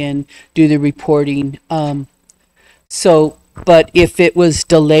paperwork in, do the reporting. But if it was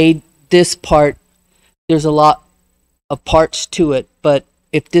delayed, this part, there's a lot of parts to it, but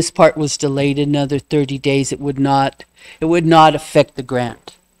if this part was delayed another 30 days, it would not affect the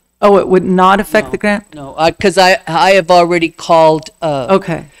grant. Oh, it would not affect the grant? No, because I have already called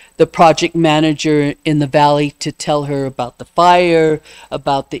Okay. the project manager in the valley to tell her about the fire,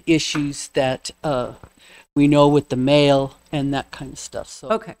 about the issues that we know with the mail and that kind of stuff. So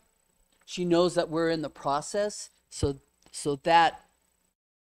Okay. she knows that we're in the process, so that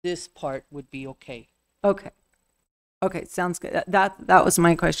this part would be okay. Okay. Okay, sounds good. That was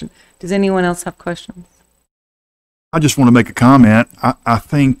my question. Does anyone else have questions? I just want to make a comment. I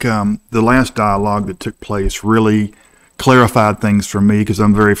think the last dialogue that took place really clarified things for me, because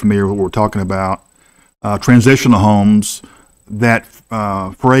I'm very familiar with what we're talking about. Transitional homes, that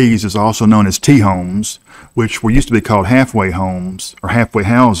phrase is also known as T-homes, which were used to be called halfway homes or halfway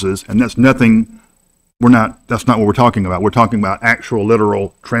houses, and that's nothing. That's not what we're talking about. We're talking about actual,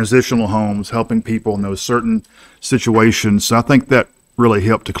 literal transitional homes, helping people in those certain situations. So I think that really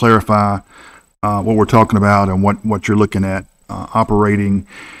helped to clarify what we're talking about and what you're looking at operating,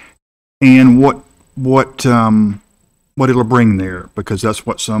 and what it'll bring there, because that's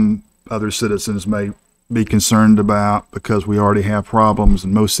what some other citizens may be concerned about, because we already have problems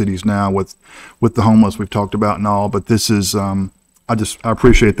in most cities now with the homeless we've talked about and all. But this is I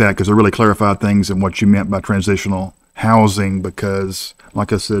appreciate that, because it really clarified things and what you meant by transitional housing, because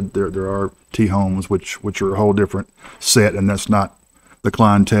like I said, there are T-homes which are a whole different set, and that's not the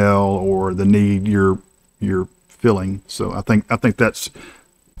clientele or the need you're filling. So I think that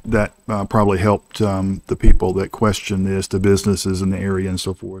probably helped the people that question this, the businesses in the area and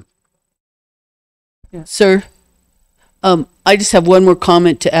so forth. Yeah. Sir, I just have one more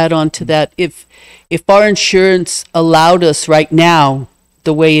comment to add on to that. If our insurance allowed us right now,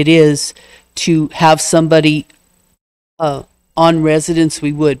 the way it is, to have somebody on residence,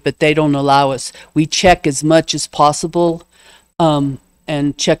 we would, but they don't allow us. We check as much as possible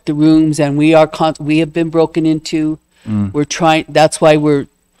and check the rooms, and we have been broken into. We're trying. That's why we're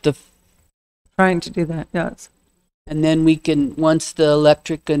Trying to do that, yes. And then we can, once the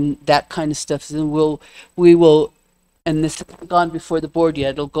electric and that kind of stuff, then we will, and this hasn't gone before the board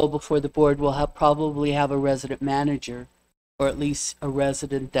yet, it'll go before the board, we'll probably have a resident manager, or at least a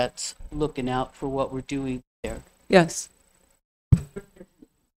resident that's looking out for what we're doing there. Yes.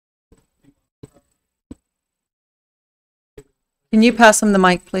 Can you pass him the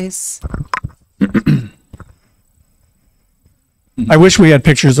mic, please? I wish we had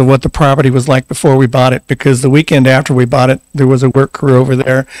pictures of what the property was like before we bought it, because the weekend after we bought it, there was a work crew over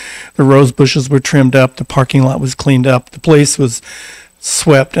there. The rose bushes were trimmed up. The parking lot was cleaned up. The place was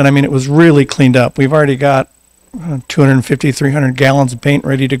swept. And I mean, it was really cleaned up. We've already got 250, 300 gallons of paint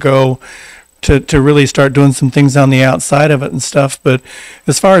ready to go to really start doing some things on the outside of it and stuff. But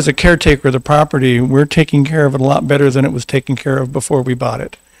as far as a caretaker of the property, we're taking care of it a lot better than it was taken care of before we bought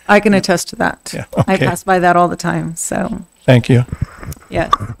it. I can attest to that. Yeah, I okay. pass by that all the time, so, Thank you.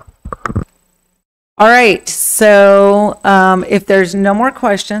 yes. All right, so if there's no more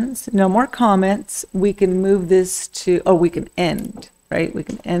questions, no more comments, we can move this to, oh, we can end, right? We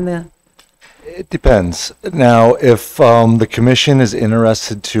can end the, It depends. Now, if the commission is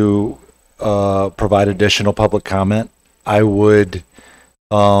interested to provide additional public comment, I would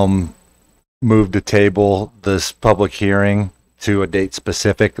move to table this public hearing to a date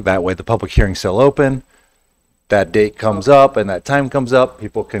specific. That way the public hearing's still open. That date comes up and that time comes up,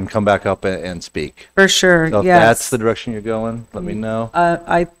 people can come back up and speak. for sure, So if yes. that's the direction you're going, let me know.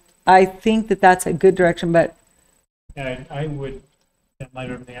 I think that that's a good direction, but And I would, in light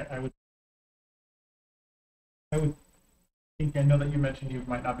of everything, I would think, I know that you mentioned you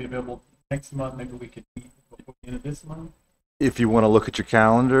might not be available next month, maybe we could meet before the end of this month. If you want to look at your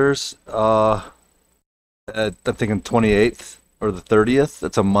calendars, I'm thinking 28th or the 30th.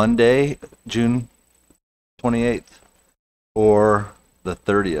 That's a Monday, June 28th, or the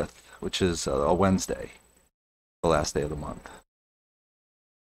 30th, which is a Wednesday, the last day of the month.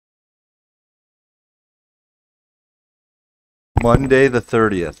 Monday, the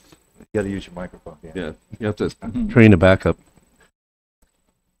 30th. You got to use your microphone. Yeah, you have to train a backup.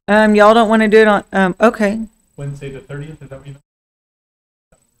 y'all don't want to do it on, okay. Wednesday the 30th, is that what you know?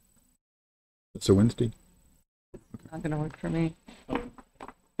 It's a Wednesday. Not gonna work for me,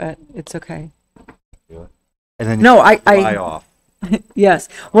 but it's okay. And then No, you fly I, off. yes,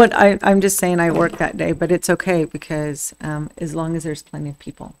 I'm just saying I work that day, but it's okay because, as long as there's plenty of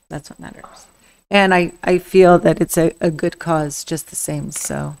people, that's what matters. And I feel that it's a good cause just the same,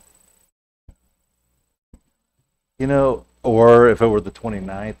 so. You know, or if it were the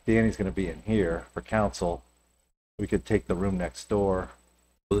 29th, Danny's going to be in here for council. We could take the room next door.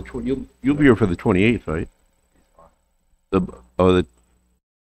 Well, you'll be here for the 28th, right?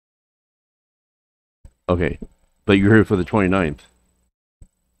 Okay, but you're here for the 29th.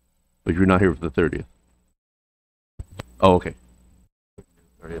 But you're not here for the 30th. Oh, okay.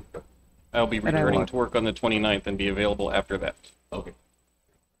 I'll be But I returning won't. to work on the 29th and be available after that. Okay.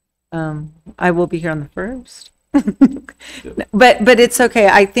 I will be here on the 1st. But it's okay.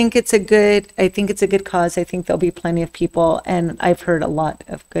 I think it's a good cause. I think there'll be plenty of people and I've heard a lot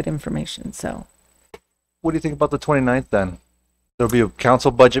of good information, so. What do you think about the 29th then? There'll be a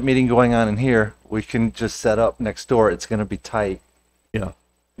council budget meeting going on in here. We can just set up next door. It's going to be tight. Yeah.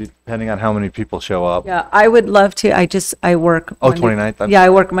 Depending on how many people show up. Yeah, I would love to. I work. Oh, Monday- 29th? Yeah, I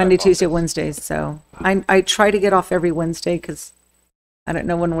work Monday, Tuesday, Wednesdays, so I try to get off every Wednesday because I don't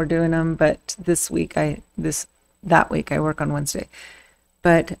know when we're doing them, but that week I work on Wednesday.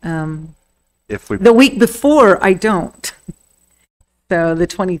 But If we, the week before, I don't. So the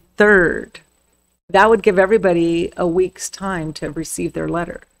 23rd, that would give everybody a week's time to receive their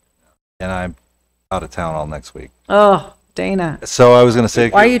letter. and I'm out of town all next week. Oh, Dana. So I was going to say,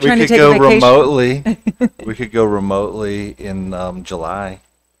 Why are you trying to we could take a go vacation? remotely. We could go remotely in July.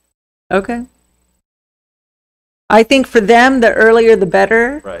 Okay. I think for them, the earlier the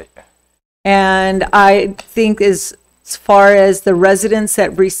better. Right. And I think as far as the residents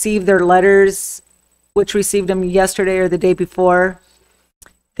that received their letters, which received them yesterday or the day before,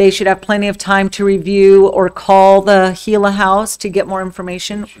 they should have plenty of time to review or call the Gila House to get more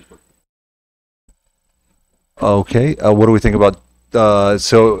information. Okay. What do we think about,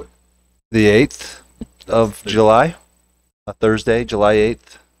 so the 8th of July, Thursday, July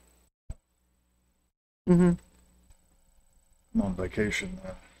 8th? Mhm. I'm on vacation.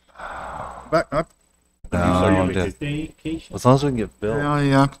 Back up. No, Staycation. as long as we can get Bill.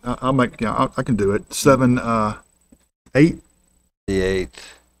 Yeah, I'll make, yeah, I can do it. 8. The 8th.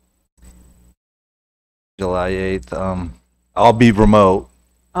 July 8th. I'll be remote.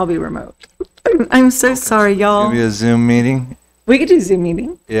 I'll be remote. I'm so sorry, y'all. Maybe a Zoom meeting. We could do Zoom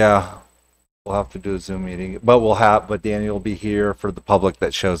meeting. Yeah. We'll have to do a Zoom meeting, but Daniel will be here for the public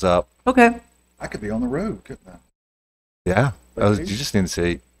that shows up. Okay. I could be on the road, couldn't I? Yeah. You just need to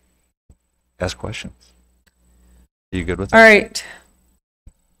say, ask questions. Are you good with All that? right.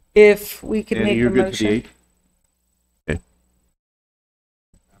 If we could Danny, make a you're good to the motion. 8th? Okay.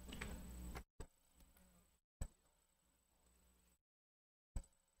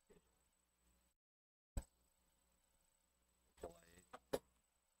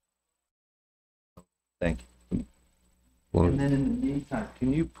 Thank you. Well, And then in the meantime,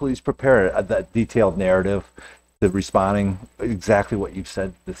 can you please prepare that detailed narrative, the responding exactly what you've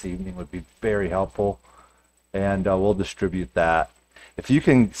said this evening would be very helpful. and we'll distribute that. If you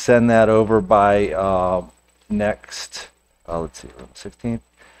can send that over by next, let's see, 16th,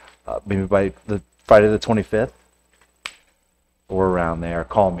 maybe by the Friday the 25th, or around there.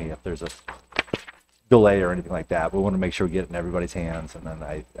 Call me if there's a delay or anything like that. We want to make sure we get it in everybody's hands, and then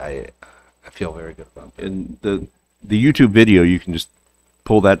I feel very good about it. And the YouTube video, you can just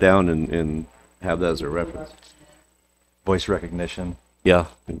pull that down and have that as a reference. Voice recognition. Yeah.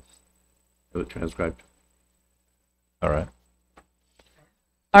 Have it transcribed. All right.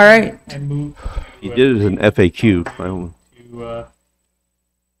 All right. I move. He did it as an FAQ. I don't, To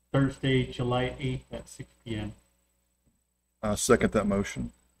Thursday, July 8th at 6 p.m. Second that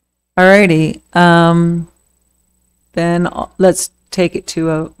motion. All righty. Then let's take it to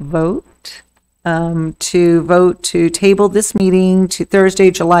a vote. To vote to table this meeting to Thursday,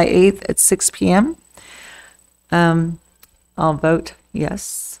 July 8th at 6 p.m. I'll vote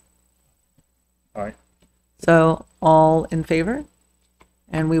yes. All right. So all in favor?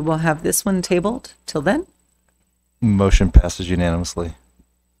 And we will have this one tabled till then. Motion passes unanimously.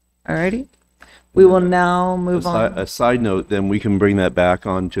 All righty. We will now move on. a side note, then we can bring that back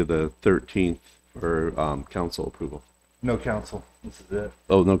on to the 13th for council approval. No council. This is it.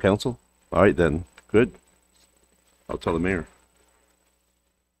 Oh, no council? All right, then. Good. I'll tell the mayor.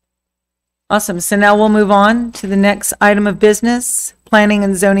 Awesome. So now we'll move on to the next item of business. Planning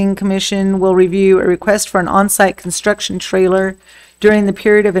and Zoning Commission will review a request for an on-site construction trailer during the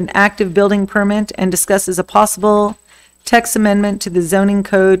period of an active building permit and discusses a possible text amendment to the zoning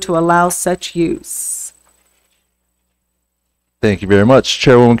code to allow such use. Thank you very much,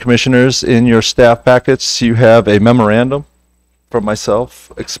 Chairwoman, Commissioners. In your staff packets, you have a memorandum from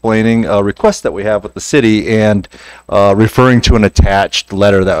myself explaining a request that we have with the city and referring to an attached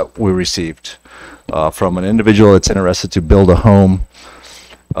letter that we received from an individual that's interested to build a home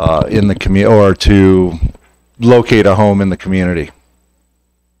in the community, or to locate a home in the community.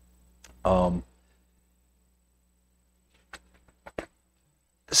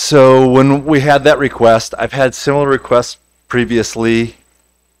 So when we had that request, I've had similar requests previously,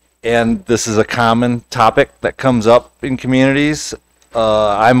 and this is a common topic that comes up in communities.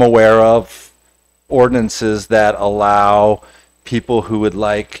 I'm aware of ordinances that allow people who would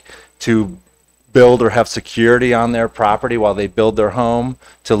like to build or have security on their property while they build their home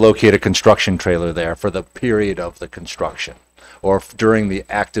to locate a construction trailer there for the period of the construction or during the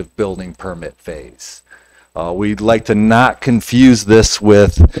active building permit phase. We'd like to not confuse this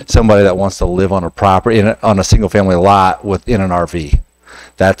with somebody that wants to live on a property, on a single family lot within an RV.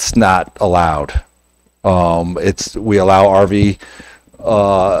 That's not allowed. We allow RV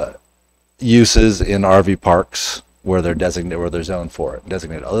uses in RV parks where they're designated, where they're zoned for it.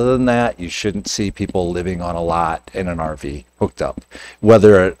 Designated. Other than that, you shouldn't see people living on a lot in an RV hooked up,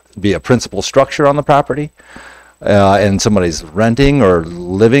 whether it be a principal structure on the property and somebody's renting or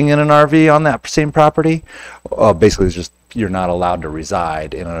living in an RV on that same property. Basically, it's just you're not allowed to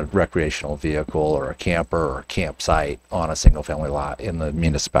reside in a recreational vehicle or a camper or a campsite on a single family lot in the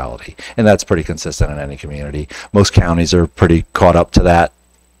municipality. And that's pretty consistent in any community. Most counties are pretty caught up to that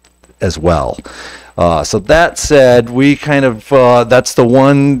as well. So that said, we kind of, that's the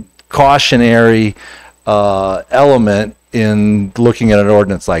one cautionary element in looking at an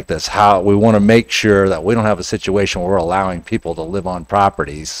ordinance like this. How we want to make sure that we don't have a situation where we're allowing people to live on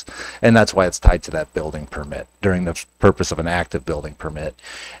properties, and that's why it's tied to that building permit during the purpose of an active building permit.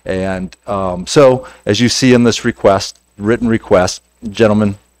 And so as you see in this request, written request,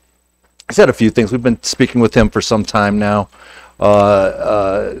 gentleman said a few things. We've been speaking with him for some time now.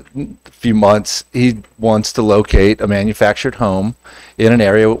 A few months. He wants to locate a manufactured home in an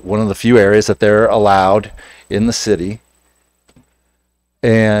area, one of the few areas that they're allowed in the city.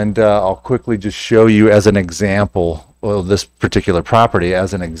 And I'll quickly just show you as an example, well, this particular property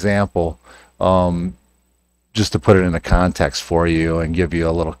as an example, just to put it in a context for you and give you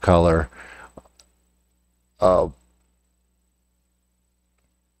a little color.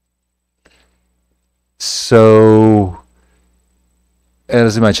 So,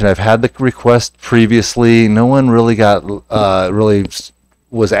 as I mentioned, I've had the request previously. No one really got really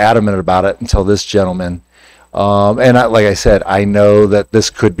was adamant about it until this gentleman. And like I said, I know that this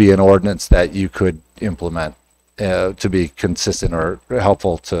could be an ordinance that you could implement to be consistent or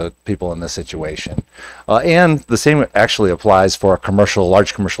helpful to people in this situation. And the same actually applies for a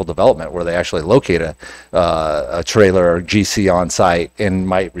large commercial development where they actually locate a trailer or GC on site and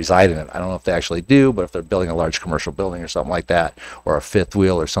might reside in it. I don't know if they actually do, but if they're building a large commercial building or something like that, or a fifth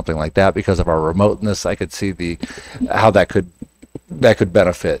wheel or something like that, because of our remoteness, I could see how that could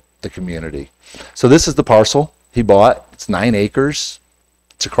benefit the community. So this is the parcel he bought. It's 9 acres.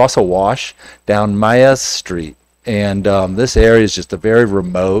 it's across a wash down Maya Street. And this area is just a very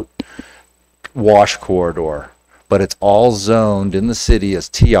remote wash corridor, but it's all zoned in the city as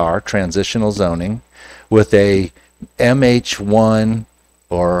TR, transitional zoning, with a MH1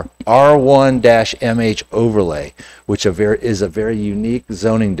 or R1-MH overlay, which is a very unique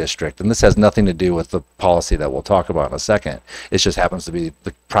zoning district. And this has nothing to do with the policy that we'll talk about in a second. It just happens to be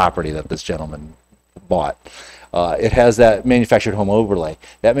the property that this gentleman bought. It has that manufactured home overlay.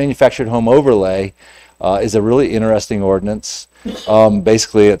 That manufactured home overlay is a really interesting ordinance.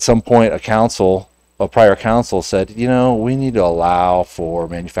 Basically, at some point, a prior council said, you know, we need to allow for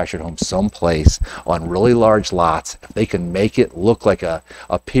manufactured homes someplace on really large lots if they can make it look like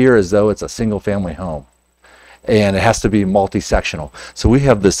appear as though it's a single family home. And it has to be multi-sectional. So we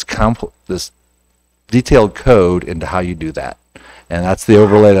have this detailed code into how you do that. And that's the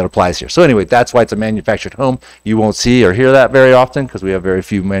overlay that applies here. So anyway, that's why it's a manufactured home. You won't see or hear that very often because we have very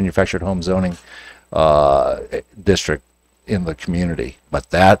few manufactured home zoning district in the community. But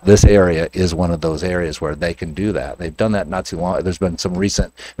this area is one of those areas where they can do that. They've done that not too long. There's been some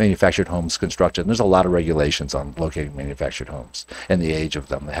recent manufactured homes constructed. There's a lot of regulations on locating manufactured homes and the age of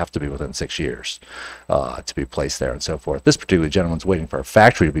them. They have to be within 6 years to be placed there and so forth. This particular gentleman's waiting for a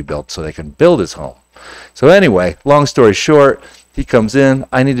factory to be built so they can build his home. So anyway, long story short, he comes in,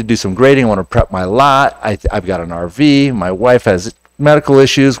 I need to do some grading, I want to prep my lot, I've got an RV, my wife has medical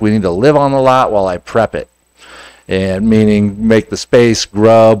issues, we need to live on the lot while I prep it. And meaning make the space,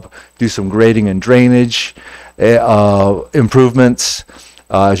 grub, do some grading and drainage improvements.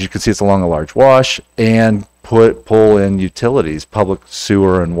 As you can see, it's along a large wash, and pull in utilities, public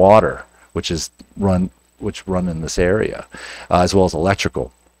sewer and water, which run in this area, as well as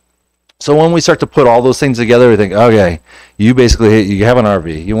electrical. So when we start to put all those things together, we think, okay, you have an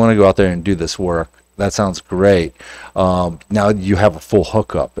RV, you want to go out there and do this work. That sounds great. Now you have a full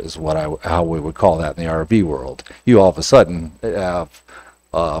hookup is how we would call that in the RV world. You all of a sudden have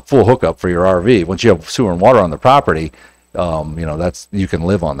a full hookup for your RV. Once you have sewer and water on the property, you can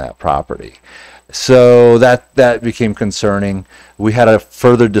live on that property. So that became concerning. We had a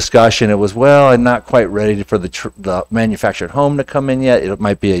further discussion. It was, well, I'm not quite ready for the manufactured home to come in yet. It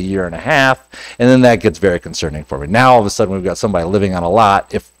might be a year and a half. And then that gets very concerning for me. Now all of a sudden we've got somebody living on a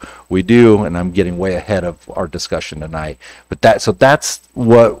lot. If we do, and I'm getting way ahead of our discussion tonight, but that's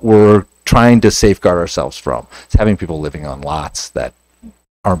what we're trying to safeguard ourselves from. It's having people living on lots that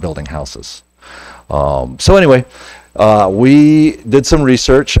aren't building houses. So anyway, we did some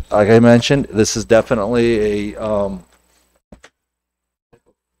research. Like I mentioned, this is definitely a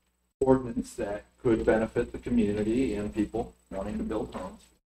ordinance that could benefit the community and people wanting to build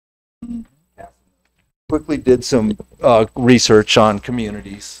homes. Quickly did some research on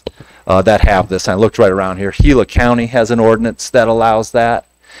communities that have this. I looked right around here. Gila County has an ordinance that allows that.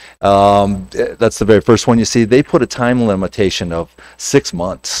 That's the very first one you see. They put a time limitation of 6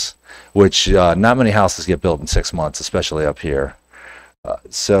 months, which not many houses get built in 6 months, especially up here.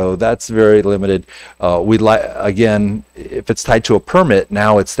 So that's very limited. Again, if it's tied to a permit,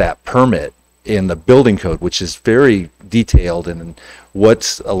 now it's that permit in the building code, which is very detailed in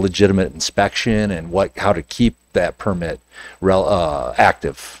what's a legitimate inspection and how to keep that permit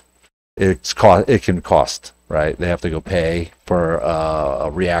active. It can cost, right? They have to go pay for a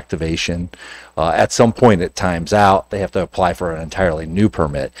reactivation. At some point it times out. They have to apply for an entirely new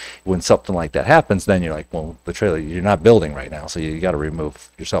permit. When something like that happens, then you're like, well, the trailer, you're not building right now, so you got to remove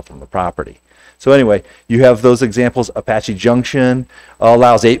yourself from the property. So anyway, you have those examples. Apache Junction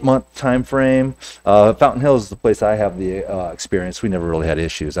allows 8-month time frame. Fountain Hills is the place I have the experience. We never really had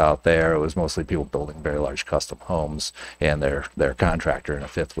issues out there. It was mostly people building very large custom homes and their contractor and a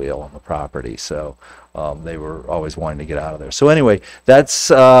fifth wheel on the property. So they were always wanting to get out of there. So anyway, that's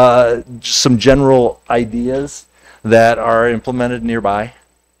just some general ideas that are implemented nearby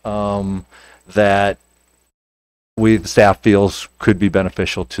that the staff feels could be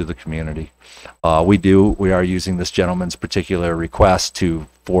beneficial to the community. We are using this gentleman's particular request to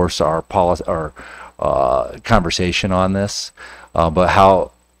force our policy, our conversation on this. But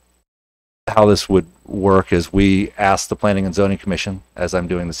how this would work is we ask the Planning and Zoning Commission, as I'm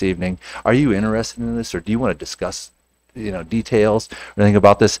doing this evening, are you interested in this, or do you want to discuss details or anything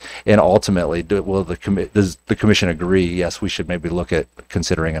about this? And ultimately, does the commission agree, yes, we should maybe look at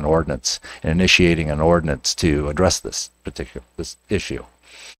considering an ordinance and initiating an ordinance to address this issue?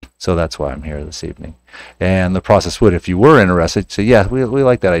 So that's why I'm here this evening. And the process would, if you were interested, say, yeah, we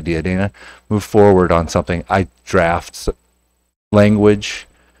like that idea, Dana, move forward on something. I draft language,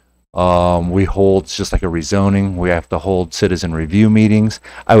 We hold, it's just like a rezoning, we have to hold citizen review meetings.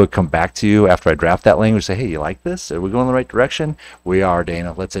 I would come back to you after I draft that language, say, hey, you like this? Are we going in the right direction? We are,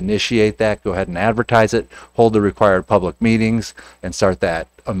 Dana. Let's initiate that. Go ahead and advertise it, hold the required public meetings, and start that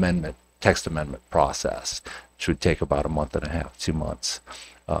amendment, text amendment process, which would take about a month and a half, 2 months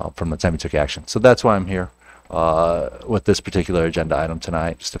from the time you took action. So that's why I'm here with this particular agenda item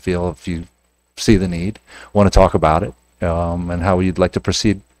tonight, just to feel if you see the need, want to talk about it, and how you'd like to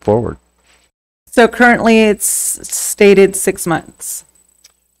proceed forward. So currently it's stated 6 months.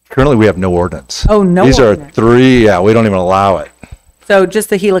 Currently, we have no ordinance. Oh, no These ordinance. are 3, yeah, we don't even allow it. So just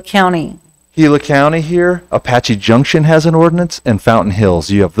the Gila County. Gila County here, Apache Junction has an ordinance, and Fountain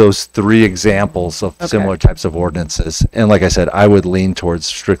Hills. You have those 3 examples of similar types of ordinances. And like I said, I would lean towards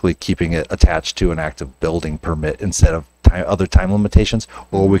strictly keeping it attached to an active building permit instead of other time limitations,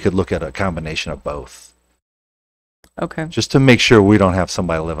 or we could look at a combination of both. Okay. Just to make sure we don't have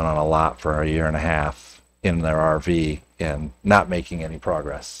somebody living on a lot for a year and a half in their RV and not making any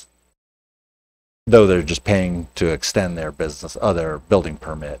progress, though they're just paying to extend their business, their building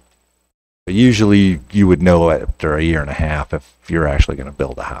permit. But usually you would know after a year and a half if you're actually going to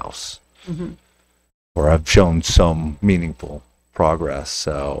build a house, or have shown some meaningful progress.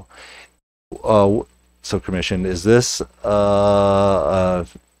 So, so Commission, is this a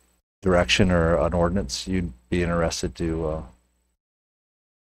direction or an ordinance you'd be interested to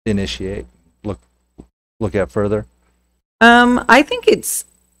initiate, look at further? I think it's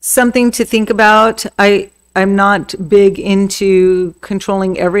something to think about. I'm not big into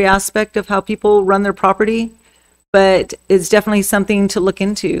controlling every aspect of how people run their property, but it's definitely something to look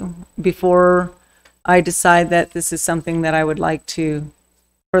into before I decide that this is something that I would like to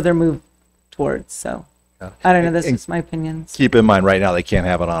further move towards. So I don't know, this is my opinions. Keep in mind, right now, they can't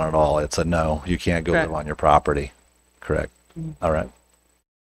have it on at all. It's a no. You can't go Correct. live on your property. Correct. All right.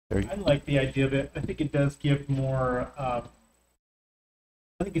 I like the idea of it. I think it does give more, I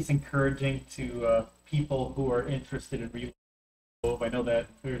think it's encouraging to people who are interested in real estate. I know that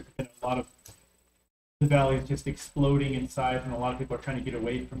there's been a lot of, the valley is just exploding in size, and a lot of people are trying to get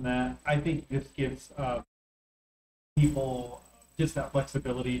away from that. I think this gives people just that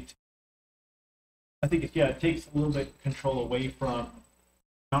flexibility. I think it takes a little bit of control away from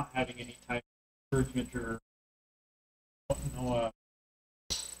not having any type of encouragement or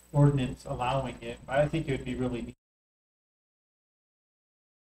ordinance allowing it. I think it would be really neat.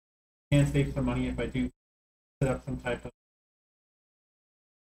 I can save some money if I do set up some type of.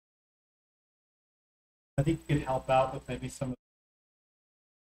 I think it could help out with maybe some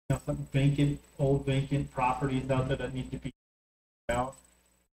some old vacant properties out there that need to be out.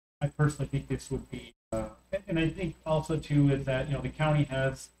 I personally think this would be, and I think also too is that the county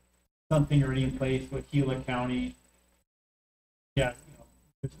has something already in place with Gila County. Yeah,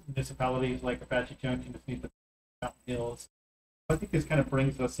 municipalities like Apache Junction just need the Mountain Hills. I think this kind of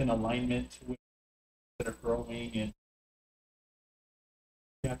brings us in alignment with that are growing, and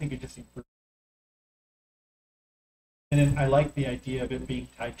I think it just improves. And then I like the idea of it being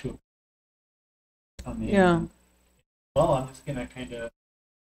tied to a. Yeah. Well, I'm just gonna kind of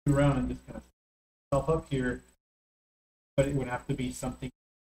around and just kind of self up here, but it would have to be something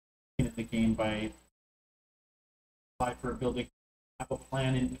in the game by apply for a building, have a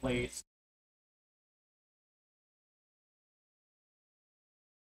plan in place.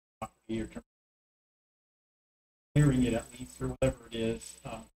 Or clearing it at least, or whatever it is.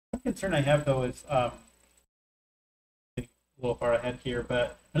 One concern I have though is a little far ahead here,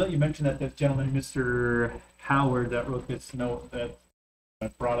 but I know you mentioned that this gentleman, Mr. Howard, that wrote this note that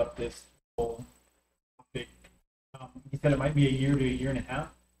brought up this whole topic. He said it might be a year to a year and a half.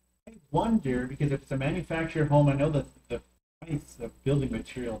 I wonder, because if it's a manufactured home, I know that the price of building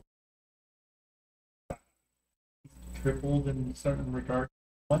material tripled in certain regards.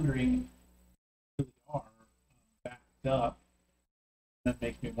 Wondering if they are backed up. That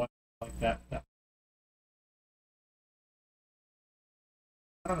makes me wonder like that. I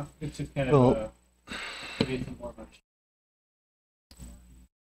don't know. It's just kind of maybe some more of a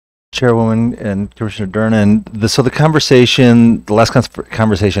Chairwoman and Commissioner Durnan, so the last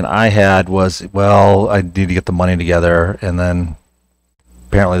conversation I had was, well, I need to get the money together, and then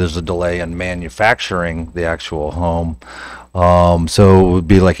apparently there's a delay in manufacturing the actual home. So it would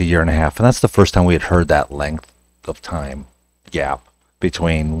be like a year and a half, and that's the first time we had heard that length of time gap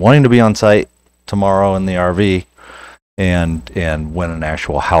between wanting to be on site tomorrow in the RV and when an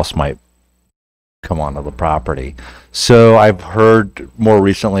actual house might come onto the property. So I've heard more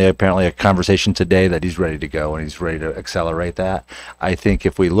recently, apparently a conversation today that he's ready to go and he's ready to accelerate that. I think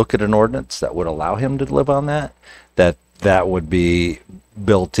if we look at an ordinance that would allow him to live on that that would be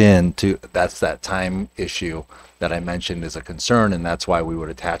built into, that's that time issue that I mentioned is a concern, and that's why we would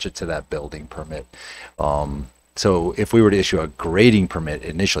attach it to that building permit. So if we were to issue a grading permit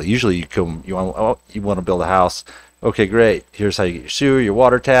initially, usually you want to build a house. Okay, great. Here's how you get your sewer, your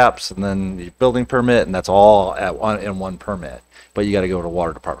water taps, and then your building permit, and that's all in one permit. But you got to go to the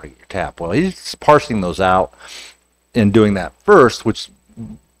water department to get your tap. Well, he's parsing those out and doing that first, which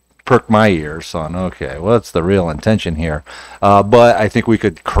perked my ears on, okay, what's the real intention here? But I think we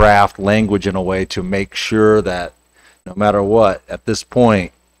could craft language in a way to make sure that no matter what, at this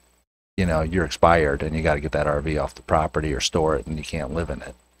point, you're expired and you got to get that RV off the property or store it and you can't live in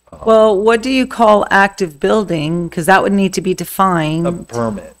it. Well, what do you call active building? Because that would need to be defined. A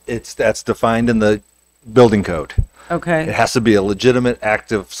permit. That's defined in the building code. Okay. It has to be a legitimate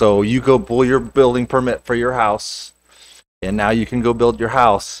active. So you go pull your building permit for your house, and now you can go build your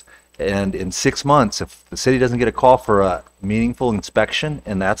house. And in 6 months, if the city doesn't get a call for a meaningful inspection,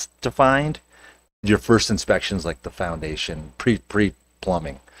 and that's defined, your first inspection is like the foundation,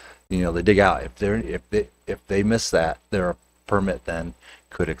 pre-plumbing. They dig out. If they miss that, their permit then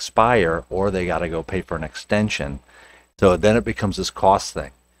could expire, or they got to go pay for an extension. So then it becomes this cost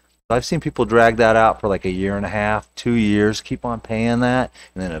thing. I've seen people drag that out for like a year and a half, 2 years, keep on paying that,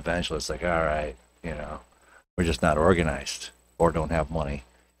 and then eventually it's like, all right, we're just not organized or don't have money,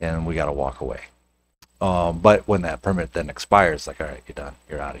 and we got to walk away. But when that permit then expires, it's like, all right, you're done,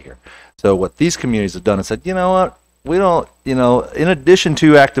 you're out of here. So what these communities have done is said, you know what, we don't, in addition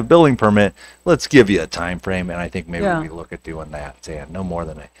to active building permit, let's give you a time frame, and I think maybe we look at doing that, saying no more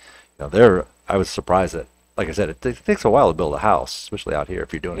than I was surprised that, like I said, it takes a while to build a house, especially out here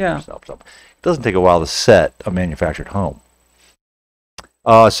if you're doing it yourself. So it doesn't take a while to set a manufactured home.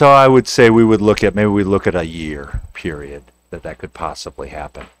 So I would say we look at a year period that could possibly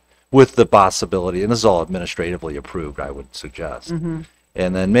happen, with the possibility, and this is all administratively approved, I would suggest. Mm-hmm.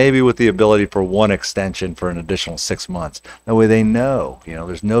 And then maybe with the ability for one extension for an additional 6 months. That way they know,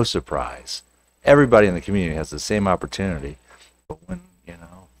 there's no surprise. Everybody in the community has the same opportunity. But when,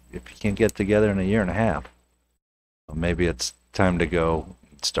 if you can't get together in a year and a half, maybe it's time to go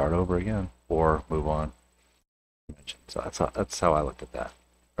start over again or move on. So that's how I looked at that,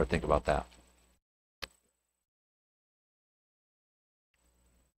 or think about that.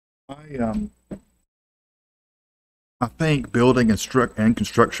 I think building and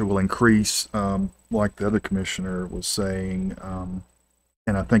construction will increase, like the other commissioner was saying,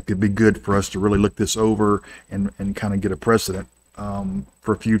 and I think it'd be good for us to really look this over and kind of get a precedent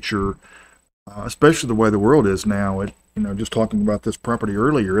for future, especially the way the world is now. Just talking about this property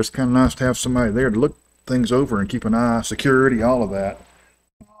earlier, it's kind of nice to have somebody there to look things over and keep an eye, security, all of that.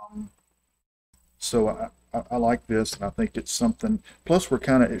 So I like this, and I think it's something. Plus,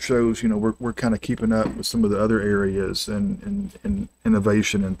 it shows, we're kind of keeping up with some of the other areas and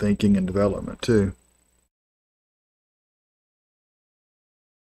innovation and thinking and development too.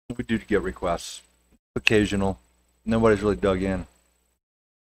 We do get requests, occasional. Nobody's really dug in,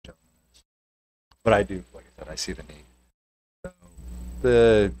 but I do, like I said, I see the need. So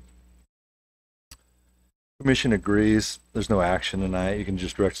the commission agrees. There's no action tonight. You can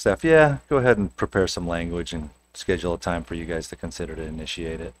just direct staff. Yeah, go ahead and prepare some language and schedule a time for you guys to consider to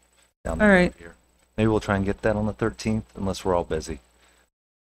initiate it. Down the road here. Maybe we'll try and get that on the 13th, unless we're all busy.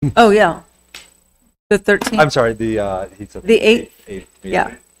 Oh yeah, the 13th. I'm sorry. The 8th. 8th.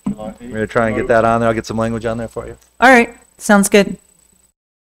 Yeah. We're gonna try and get that on there. I'll get some language on there for you. All right, sounds good.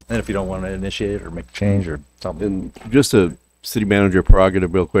 And if you don't want to initiate it or make a change or something, And just a city manager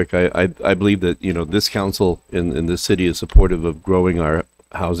prerogative real quick, I believe that, this council in this city is supportive of growing our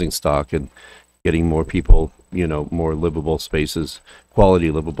housing stock and getting more people, more livable spaces, quality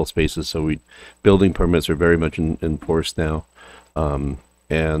livable spaces. So building permits are very much enforced now.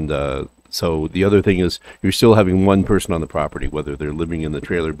 So the other thing is you're still having one person on the property, whether they're living in the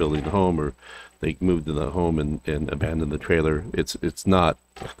trailer building the home or they moved in the home and abandoned the trailer. It's not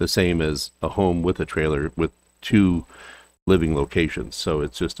the same as a home with a trailer with two living locations. So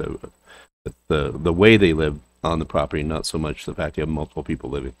it's just the way they live on the property, not so much the fact you have multiple people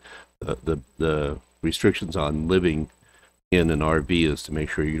living. The restrictions on living in an RV is to make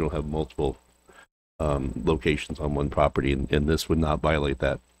sure you don't have multiple locations on one property, and this would not violate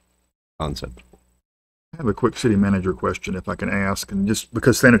that concept. I have a quick city manager question, if I can ask, and just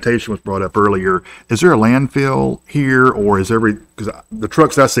because sanitation was brought up earlier, is there a landfill here, or because the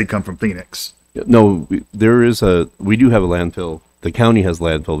trucks I see come from Phoenix? No, we do have a landfill. The county has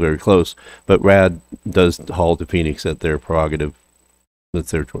landfill very close, but RAD does haul to Phoenix at their prerogative.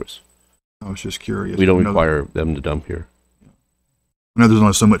 That's their choice. I was just curious. We don't require them to dump here. I know there's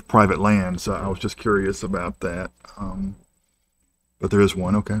only so much private land, so I was just curious about that. But there is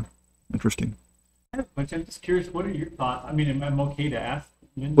one, okay. Interesting. I'm just curious, what are your thoughts? I mean, I'm okay to ask.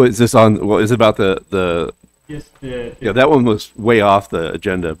 What is this on? Well, is it about the? Just the. Yeah, that one was way off the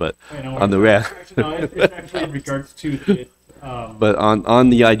agenda, but on the rest. No, it's actually in regards to this. But on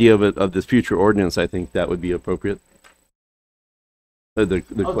the idea of this future ordinance, I think that would be appropriate. The I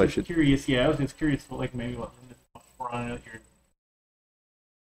was question. just curious. Yeah, I was just curious. Like maybe what we're on it here.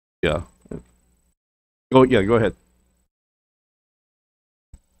 Yeah. Oh yeah, go ahead.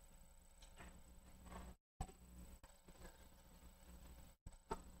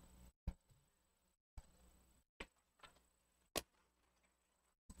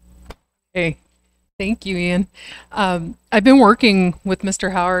 Hey, thank you, Ian. I've been working with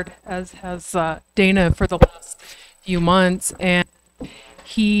Mr. Howard, as has Dana, for the last few months, and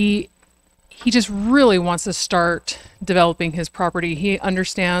he just really wants to start developing his property. He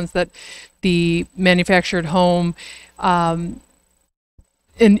understands that the manufactured home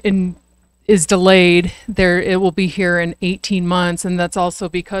is delayed. It will be here in 18 months, and that's also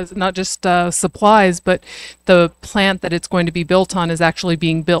because not just supplies, but the plant that it's going to be built on is actually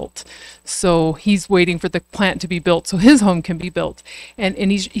being built. So he's waiting for the plant to be built so his home can be built,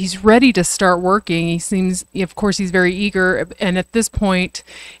 and he's ready to start working. He seems, of course, he's very eager. And at this point,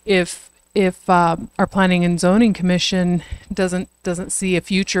 if our Planning and Zoning Commission doesn't see a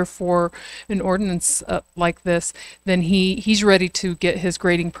future for an ordinance like this, then he's ready to get his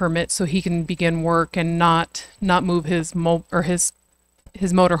grading permit so he can begin work and not move his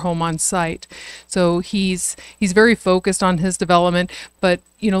motorhome on site. So he's very focused on his development. But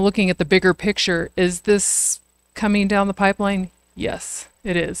looking at the bigger picture, is this coming down the pipeline? Yes,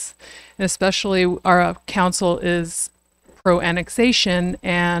 it is. And especially our council is pro-annexation,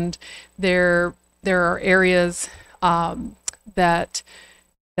 and there are areas that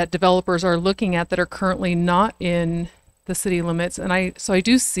developers are looking at that are currently not in the city limits. And so I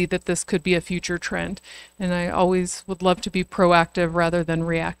do see that this could be a future trend, and I always would love to be proactive rather than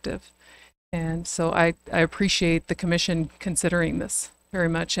reactive. And so I appreciate the commission considering this very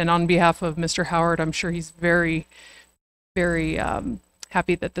much. And on behalf of Mr. Howard, I'm sure he's very, very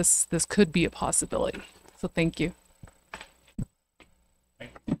happy that this could be a possibility. So thank you.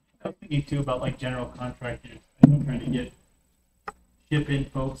 I was thinking too about like general contractors. I'm trying to get ship in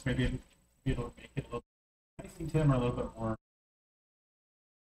folks, maybe it'll make it a little pricing to them or a little bit more.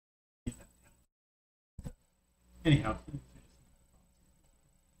 Anyhow.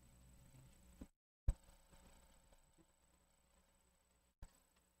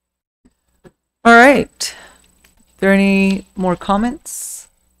 All right. Are there any more comments?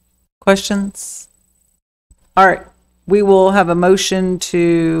 Questions? All right. We will have a motion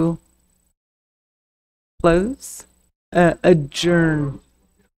to close, adjourn.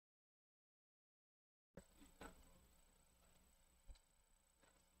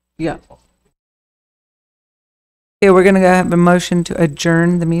 Yeah. Okay, we're going to have a motion to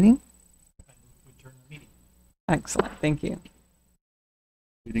adjourn the meeting. Excellent. Thank you.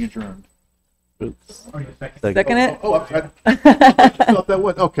 Meeting adjourned. Second it? I thought that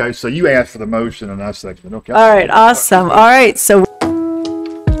was, okay, so you asked for the motion and I seconded, okay. All right. Awesome. All right. So